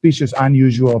of suspicious,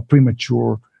 unusual,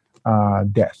 premature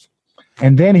death.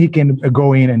 And then he can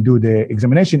go in and do the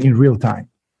examination in real time.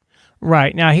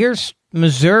 Right. Now, here's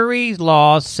Missouri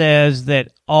law says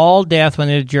that all death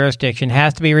within the jurisdiction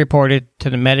has to be reported to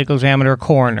the medical examiner or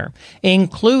coroner,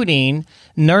 including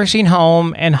nursing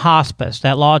home and hospice.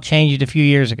 That law changed a few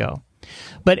years ago.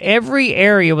 But every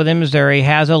area within Missouri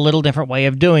has a little different way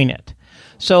of doing it.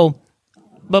 So,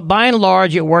 but by and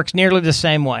large, it works nearly the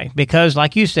same way because,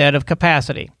 like you said, of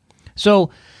capacity. So,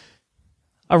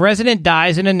 a resident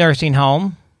dies in a nursing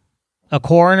home. A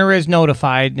coroner is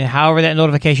notified, however that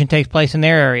notification takes place in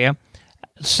their area.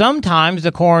 Sometimes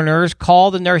the coroners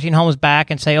call the nursing homes back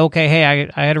and say, okay, hey,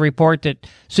 I had a report that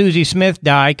Susie Smith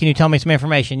died. Can you tell me some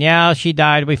information? Yeah, she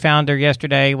died. We found her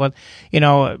yesterday. Well,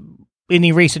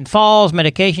 any recent falls,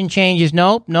 medication changes?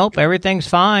 Nope, everything's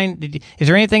fine. Is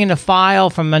there anything in the file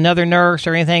from another nurse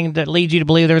or anything that leads you to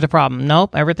believe there's a problem?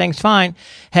 Nope, everything's fine.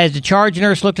 Has the charge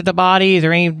nurse looked at the body? Is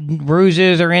there any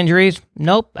bruises or injuries?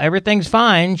 Nope, everything's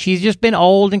fine. She's just been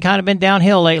old and kind of been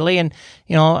downhill lately. And,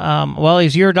 well,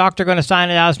 is your doctor going to sign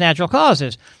it out as natural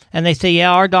causes? And they say,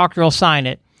 yeah, our doctor will sign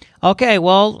it. Okay,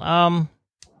 well,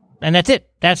 and that's it.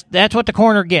 That's what the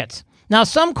coroner gets. Now,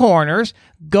 some coroners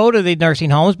go to the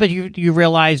nursing homes, but you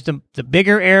realize the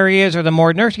bigger areas or the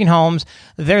more nursing homes,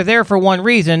 they're there for one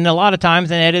reason a lot of times,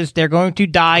 and that is they're going to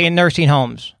die in nursing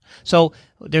homes. So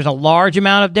there's a large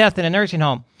amount of death in a nursing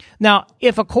home. Now,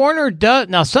 if a coroner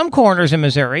some coroners in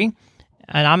Missouri,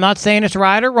 and I'm not saying it's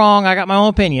right or wrong, I got my own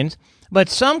opinions, but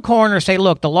some coroners say,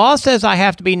 look, the law says I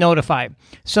have to be notified.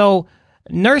 So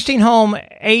nursing home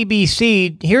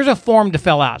ABC, here's a form to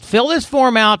fill out. Fill this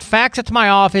form out, fax it to my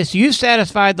office. You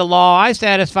satisfied the law, I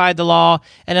satisfied the law,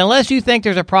 and unless you think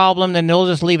there's a problem, then they'll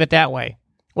just leave it that way.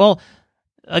 Well,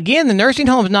 again, the nursing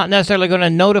home is not necessarily going to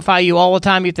notify you all the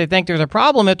time if they think there's a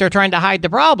problem, if they're trying to hide the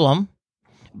problem.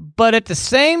 But at the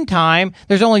same time,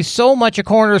 there's only so much a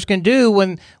coroners can do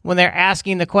when they're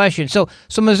asking the question. So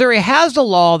Missouri has the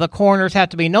law the coroners have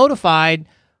to be notified,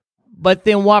 but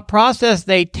then what process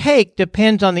they take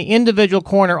depends on the individual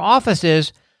coroner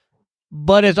offices,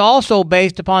 but is also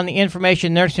based upon the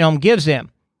information the nursing home gives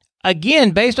them.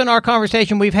 again, based on our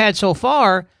conversation we've had so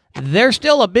far, there's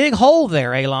still a big hole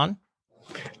there, Eilon.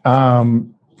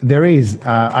 There is.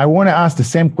 I want to ask the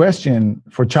same question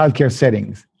for childcare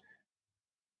settings.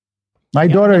 My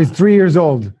daughter is 3 years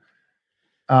old.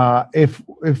 If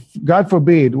God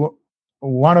forbid,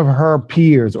 one of her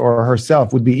peers or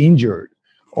herself would be injured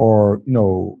or,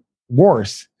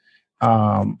 worse,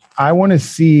 I want to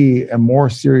see a more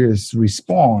serious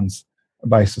response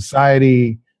by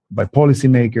society, by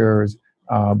policymakers,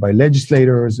 by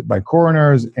legislators, by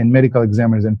coroners and medical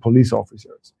examiners and police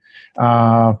officers.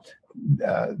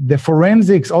 The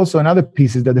forensics, also another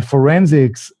piece is that the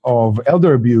forensics of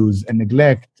elder abuse and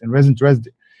neglect and resident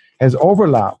has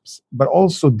overlaps, but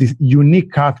also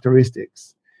unique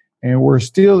characteristics. And we're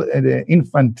still at an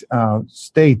infant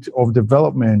state of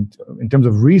development in terms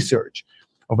of research,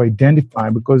 of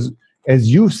identifying, because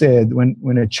as you said,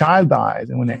 when a child dies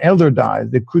and when an elder dies,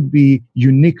 there could be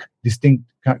unique, distinct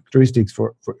characteristics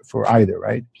for either,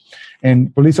 right?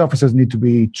 And police officers need to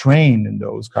be trained in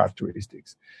those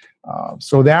characteristics.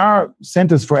 So there are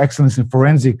centers for excellence in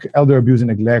forensic elder abuse and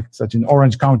neglect, such in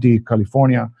Orange County,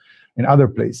 California, and other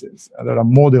places that are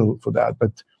model for that.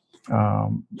 But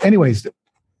anyways,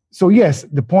 so yes,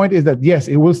 the point is that yes,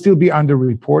 it will still be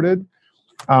underreported,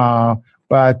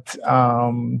 but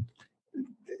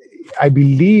I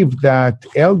believe that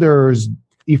elders,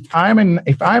 if I'm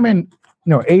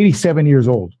 87 years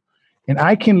old, and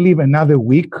I can live another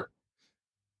week,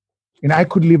 and I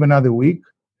could live another week,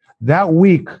 that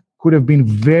week could have been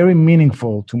very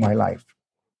meaningful to my life.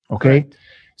 Okay. Right.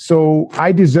 So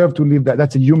I deserve to live that.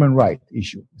 That's a human right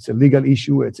issue. It's a legal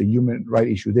issue. It's a human right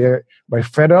issue. There, by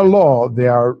federal law, they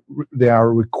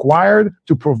are required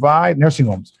to provide, nursing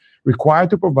homes required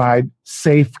to provide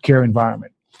safe care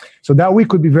environment. So that week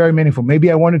could be very meaningful.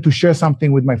 Maybe I wanted to share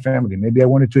something with my family. Maybe I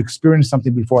wanted to experience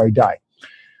something before I die.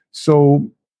 So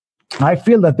I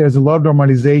feel that there's a lot of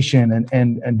normalization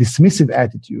and dismissive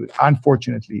attitude,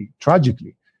 unfortunately,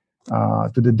 tragically,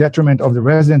 to the detriment of the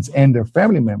residents and their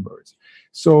family members.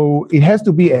 So it has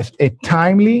to be a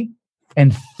timely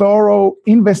and thorough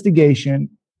investigation,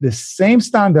 the same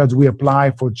standards we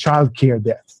apply for child care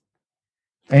deaths.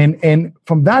 And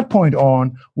from that point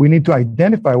on, we need to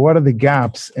identify what are the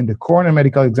gaps in the coroner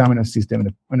medical examiner system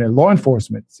and the law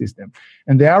enforcement system.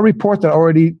 And there are reports that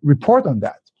already report on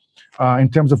that in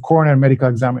terms of coroner and medical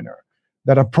examiner,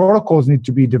 that our protocols need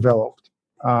to be developed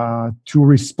to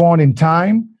respond in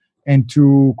time and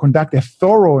to conduct a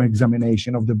thorough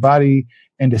examination of the body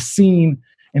and the scene.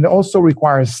 And it also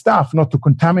requires staff not to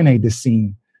contaminate the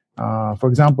scene. For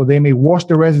example, they may wash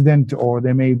the resident or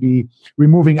they may be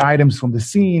removing items from the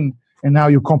scene, and now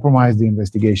you compromise the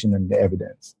investigation and the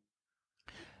evidence.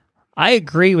 I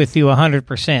agree with you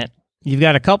 100%. You've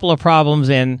got a couple of problems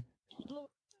in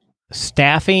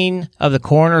staffing of the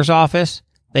coroner's office.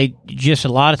 They just a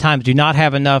lot of times do not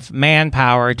have enough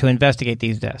manpower to investigate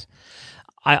these deaths.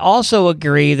 I also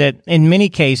agree that in many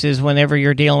cases, whenever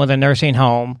you're dealing with a nursing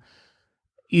home,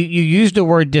 you use the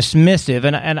word dismissive,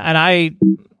 and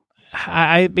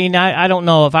I mean, I don't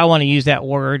know if I want to use that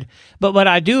word, but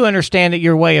I do understand that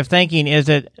your way of thinking is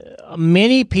that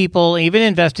many people, even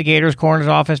investigators, coroner's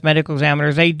office, medical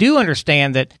examiners, they do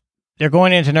understand that they're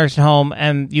going into a nursing home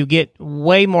and you get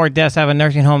way more deaths out of a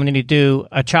nursing home than you do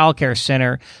a child care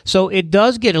center. So it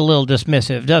does get a little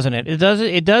dismissive, doesn't it?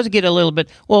 It does get a little bit,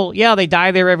 well, yeah, they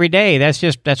die there every day.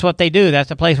 That's what they do. That's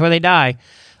the place where they die.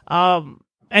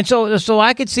 And so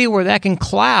I could see where that can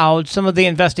cloud some of the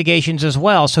investigations as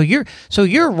well. So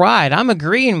you're right. I'm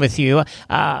agreeing with you.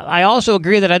 I also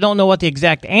agree that I don't know what the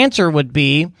exact answer would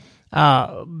be,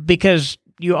 because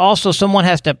someone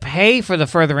has to pay for the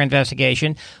further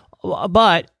investigation.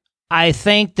 But I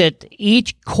think that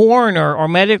each coroner or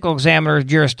medical examiner's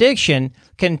jurisdiction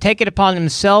can take it upon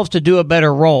themselves to do a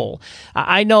better role.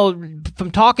 I know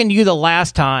from talking to you the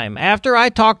last time, after I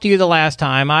talked to you the last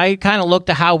time, I kind of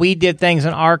looked at how we did things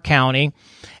in our county,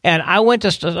 and I went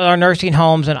to our nursing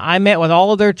homes and I met with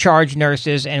all of their charge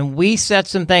nurses, and we set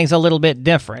some things a little bit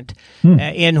different.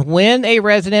 And when a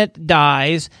resident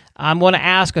dies, I'm going to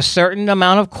ask a certain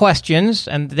amount of questions,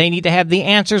 and they need to have the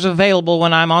answers available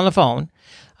when I'm on the phone.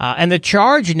 And the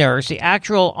charge nurse, the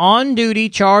actual on-duty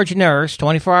charge nurse,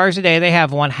 24 hours a day, they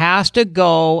have one, has to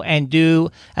go and do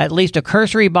at least a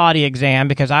cursory body exam,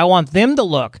 because I want them to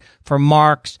look for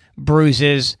marks,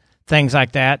 bruises, things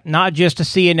like that, not just a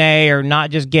CNA or not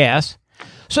just guess.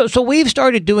 So we've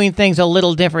started doing things a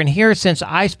little different here since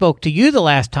I spoke to you the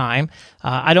last time.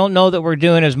 I don't know that we're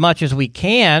doing as much as we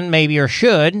can, maybe, or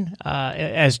should,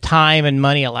 as time and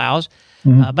money allows.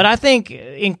 Mm-hmm. But I think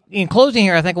in closing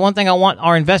here, I think one thing I want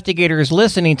our investigators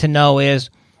listening to know is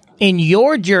in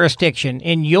your jurisdiction,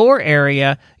 in your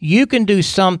area, you can do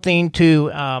something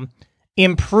to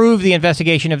improve the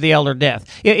investigation of the elder death.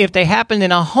 If they happened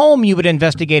in a home, you would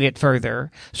investigate it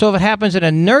further. So if it happens in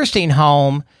a nursing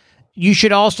home, you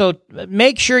should also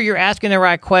make sure you're asking the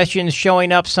right questions,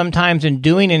 showing up sometimes and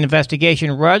doing an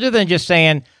investigation rather than just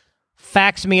saying,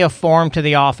 fax me a form to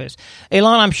the office.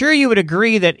 Elan, I'm sure you would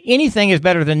agree that anything is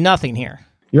better than nothing here.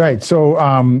 Right. So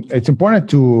it's important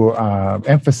to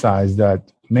emphasize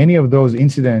that many of those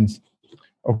incidents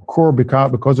occur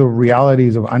because of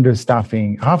realities of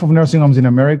understaffing. Half of nursing homes in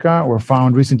America were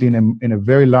found recently in a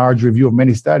very large review of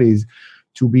many studies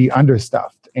to be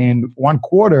understaffed. And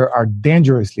 1/4 are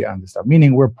dangerously understaffed,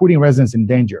 meaning we're putting residents in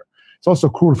danger. It's also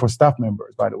cruel for staff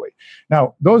members, by the way.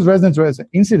 Now, those resident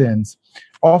incidents,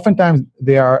 oftentimes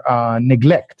they are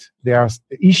neglect. They are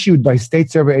issued by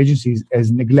state survey agencies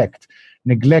as neglect.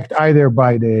 Neglect either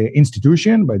by the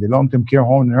institution, by the long-term care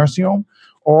home, nursing home,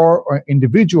 or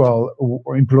individual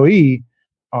or employee,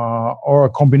 or a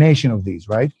combination of these,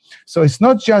 right? So it's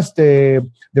not just the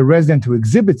resident who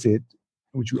exhibits it,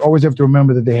 which we always have to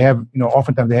remember that they have,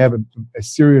 oftentimes they have a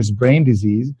serious brain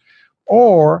disease,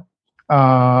 or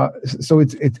so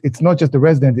it's not just the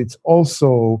resident, it's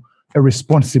also a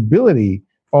responsibility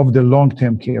of the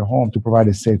long-term care home to provide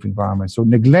a safe environment. So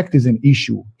neglect is an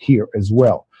issue here as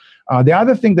well. The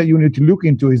other thing that you need to look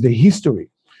into is the history.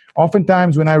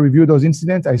 Oftentimes when I review those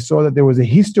incidents, I saw that there was a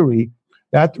history.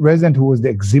 That resident who was the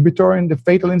exhibitor in the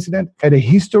fatal incident had a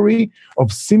history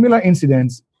of similar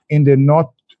incidents in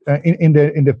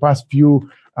the past few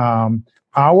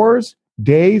hours,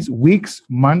 days, weeks,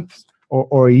 months,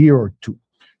 or a year or two.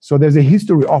 So there's a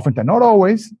history oftentimes, not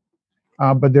always,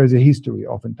 but there's a history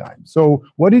oftentimes. So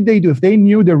what did they do? If they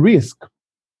knew the risk,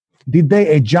 did they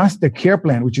adjust the care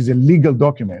plan, which is a legal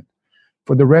document,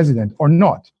 for the resident or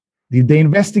not? Did they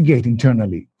investigate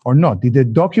internally or not? Did they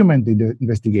document the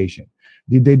investigation?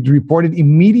 Did they report it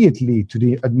immediately to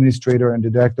the administrator and the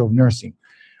director of nursing?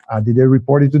 Did they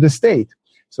report it to the state?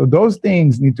 So those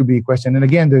things need to be questioned. And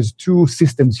again, there's two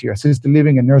systems here, assisted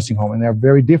living and nursing home, and they're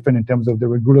very different in terms of the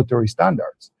regulatory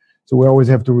standards. So we always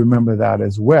have to remember that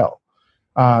as well.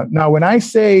 Now, when I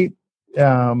say,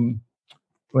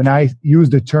 when I use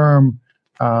the term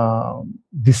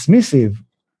dismissive,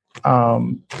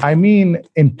 I mean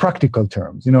in practical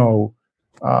terms.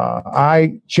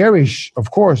 I cherish,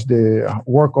 of course, the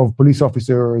work of police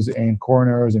officers and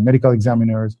coroners and medical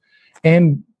examiners.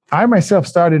 And I myself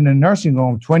started in a nursing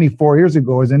home 24 years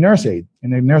ago as a nurse aide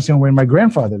in a nursing home where my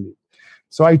grandfather lived.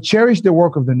 So I cherish the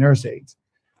work of the nurse aides.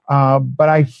 But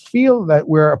I feel that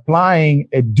we're applying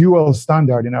a dual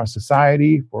standard in our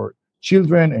society for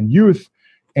children and youth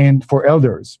and for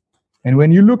elders. And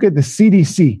when you look at the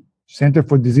CDC, Center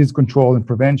for Disease Control and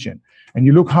Prevention, and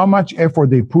you look how much effort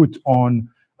they put on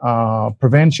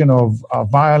prevention of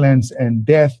violence and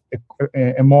death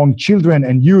among children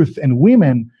and youth and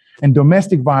women and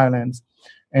domestic violence,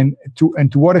 and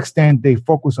to what extent they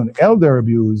focus on elder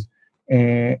abuse,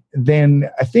 then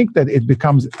I think that it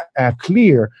becomes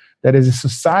clear that as a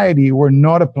society, we're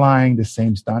not applying the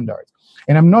same standards.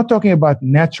 And I'm not talking about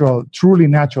truly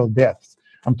natural deaths.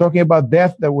 I'm talking about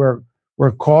deaths that were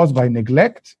caused by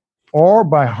neglect or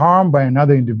by harm by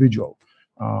another individual.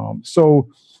 So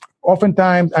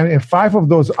oftentimes, 5 of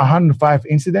those 105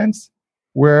 incidents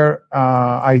where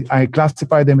I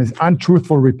classify them as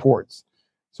untruthful reports.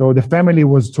 So the family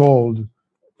was told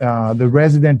the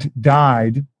resident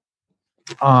died.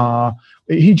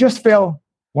 He just fell.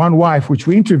 One wife, which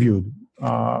we interviewed,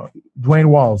 Dwayne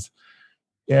Walls,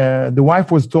 the wife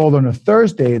was told on a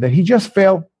Thursday that he just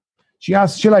fell. She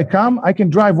asked, "Shall I come? I can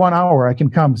drive 1 hour. I can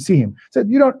come see him." Said,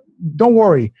 don't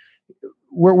worry.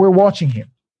 We're watching him.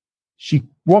 She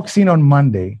walks in on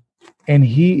Monday, and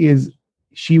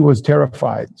she was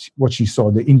terrified what she saw,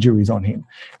 the injuries on him.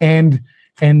 And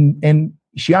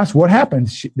she asked what happened.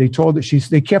 They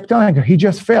kept telling her he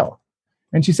just fell.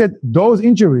 And she said those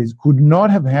injuries could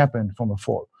not have happened from a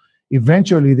fall.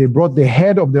 Eventually, they brought the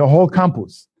head of the whole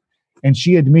campus. And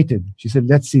she admitted, she said,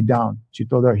 "Let's sit down." She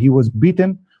told her he was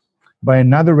beaten by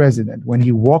another resident when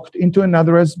he walked into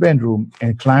another resident's bedroom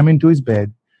and climbed into his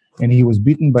bed. And he was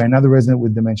beaten by another resident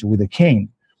with dementia with a cane.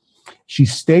 She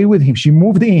stayed with him. She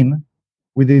moved in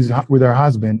with her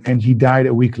husband, and he died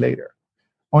a week later.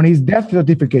 On his death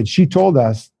certificate, she told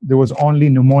us there was only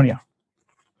pneumonia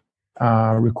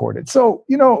recorded. So,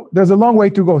 there's a long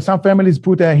way to go. Some families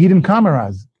put hidden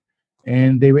cameras,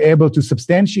 and they were able to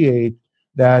substantiate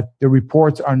that the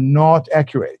reports are not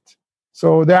accurate.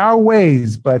 So there are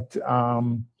ways, but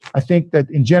I think that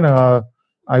in general,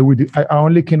 I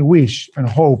only can wish and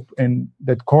hope and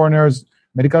that coroners,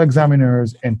 medical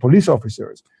examiners, and police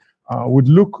officers would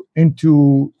look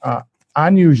into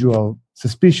unusual,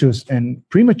 suspicious, and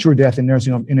premature death in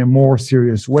nursing home in a more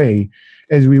serious way,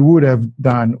 as we would have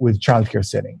done with childcare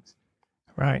settings.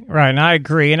 Right. And I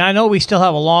agree. And I know we still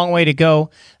have a long way to go.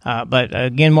 But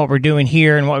again, what we're doing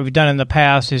here and what we've done in the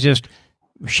past is just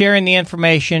sharing the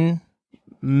information,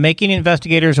 making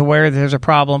investigators aware that there's a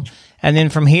problem. And then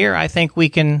from here, I think we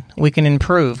can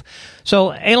improve.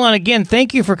 So, Alon, again,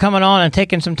 thank you for coming on and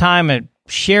taking some time and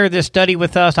share this study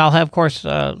with us. I'll have, of course,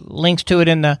 links to it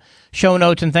in the show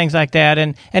notes and things like that.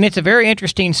 And it's a very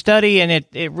interesting study, and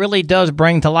it really does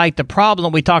bring to light the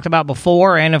problem we talked about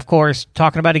before, and, of course,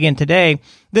 talking about again today,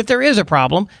 that there is a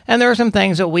problem, and there are some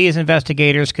things that we as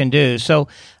investigators can do. So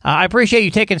I appreciate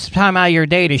you taking some time out of your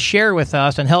day to share with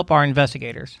us and help our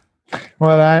investigators.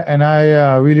 Well,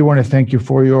 I really want to thank you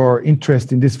for your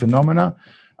interest in this phenomena.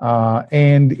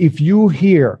 And if you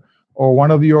hear, or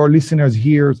one of your listeners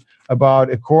hears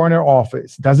about a coroner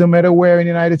office, doesn't matter where in the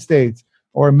United States,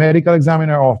 or a medical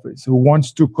examiner office who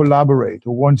wants to collaborate,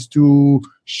 who wants to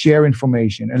share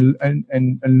information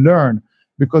and learn,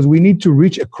 because we need to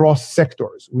reach across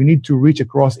sectors. We need to reach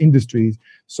across industries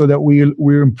so that we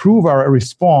improve our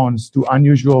response to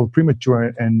unusual,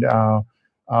 premature, and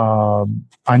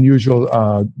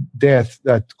unusual death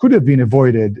that could have been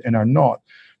avoided and are not,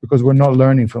 because we're not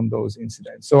learning from those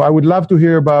incidents. So I would love to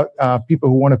hear about people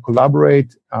who want to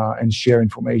collaborate and share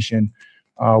information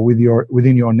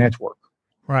within your network.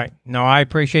 Right. No, I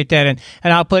appreciate that.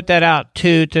 And I'll put that out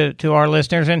to our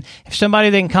listeners. And if somebody,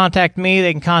 they can contact me,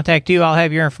 they can contact you. I'll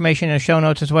have your information in the show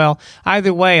notes as well.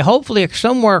 Either way, hopefully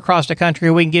somewhere across the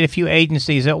country, we can get a few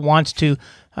agencies that wants to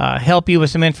help you with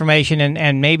some information,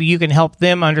 and maybe you can help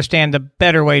them understand the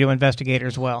better way to investigate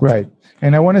as well. Right.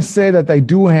 And I want to say that I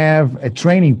do have a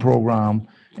training program,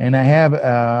 and I have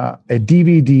a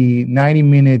DVD,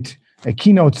 90-minute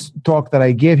keynote talk that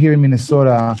I gave here in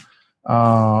Minnesota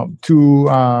to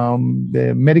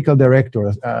the medical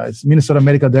director, Minnesota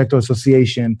Medical Director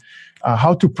Association,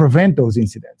 how to prevent those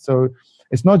incidents. So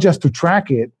it's not just to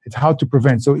track it, it's how to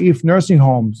prevent. So if nursing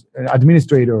homes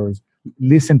administrators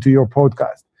listen to your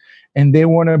podcast and they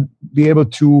want to be able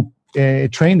to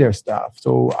train their staff,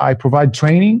 so I provide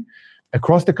training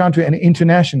across the country and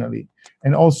internationally,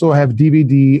 and also have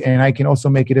DVD, and I can also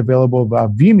make it available via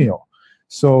Vimeo.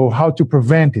 So how to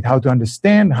prevent it, how to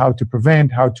understand, how to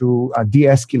prevent, how to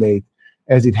de-escalate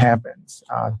as it happens.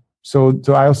 So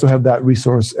I also have that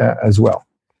resource as well.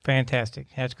 Fantastic.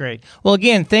 That's great. Well,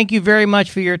 again, thank you very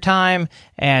much for your time,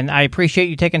 and I appreciate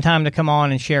you taking time to come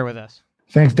on and share with us.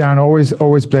 Thanks, Don. Always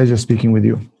pleasure speaking with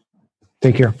you.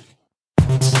 Take care.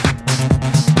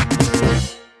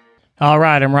 All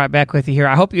right, I'm right back with you here.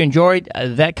 I hope you enjoyed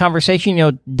that conversation.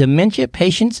 You know, dementia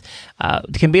patients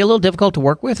can be a little difficult to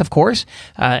work with, of course,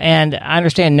 and I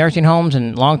understand nursing homes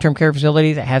and long-term care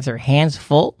facilities that have their hands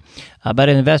full, but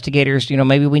as investigators, you know,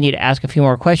 maybe we need to ask a few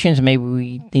more questions, maybe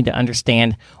we need to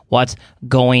understand what's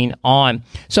going on.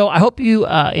 So I hope you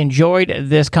enjoyed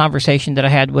this conversation that I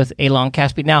had with Alon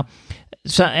Caspy. Now,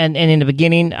 so, and in the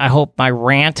beginning, I hope my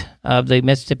rant of the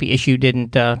Mississippi issue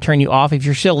didn't turn you off. If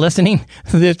you're still listening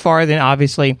this far, then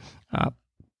obviously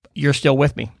you're still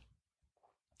with me.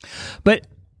 But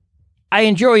I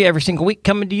enjoy every single week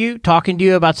coming to you, talking to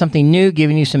you about something new,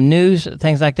 giving you some news,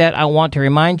 things like that. I want to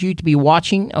remind you to be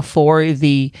watching for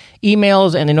the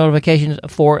emails and the notifications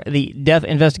for the Death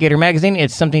Investigator magazine.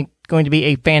 It's going to be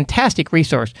a fantastic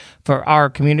resource for our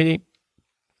community.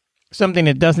 Something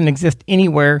that doesn't exist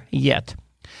anywhere yet.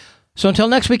 So until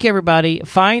next week, everybody,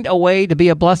 find a way to be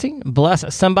a blessing.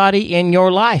 Bless somebody in your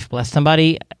life. Bless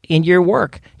somebody in your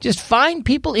work. Just find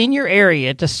people in your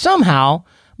area to somehow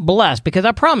bless. Because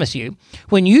I promise you,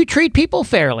 when you treat people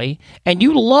fairly and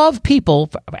you love people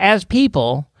as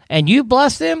people and you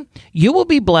bless them, you will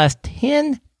be blessed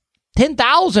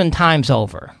 10,000 times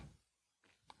over.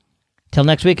 Till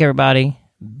next week, everybody,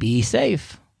 be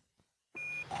safe.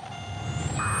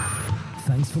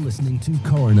 Thanks for listening to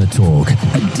Coroner Talk,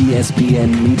 a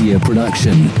DSPN media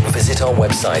production. Visit our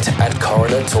website at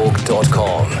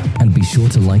coronertalk.com. And be sure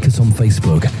to like us on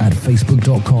Facebook at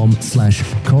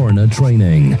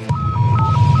facebook.com/coronertraining.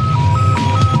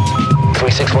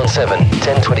 3617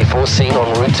 1024 scene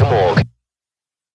en route to morgue.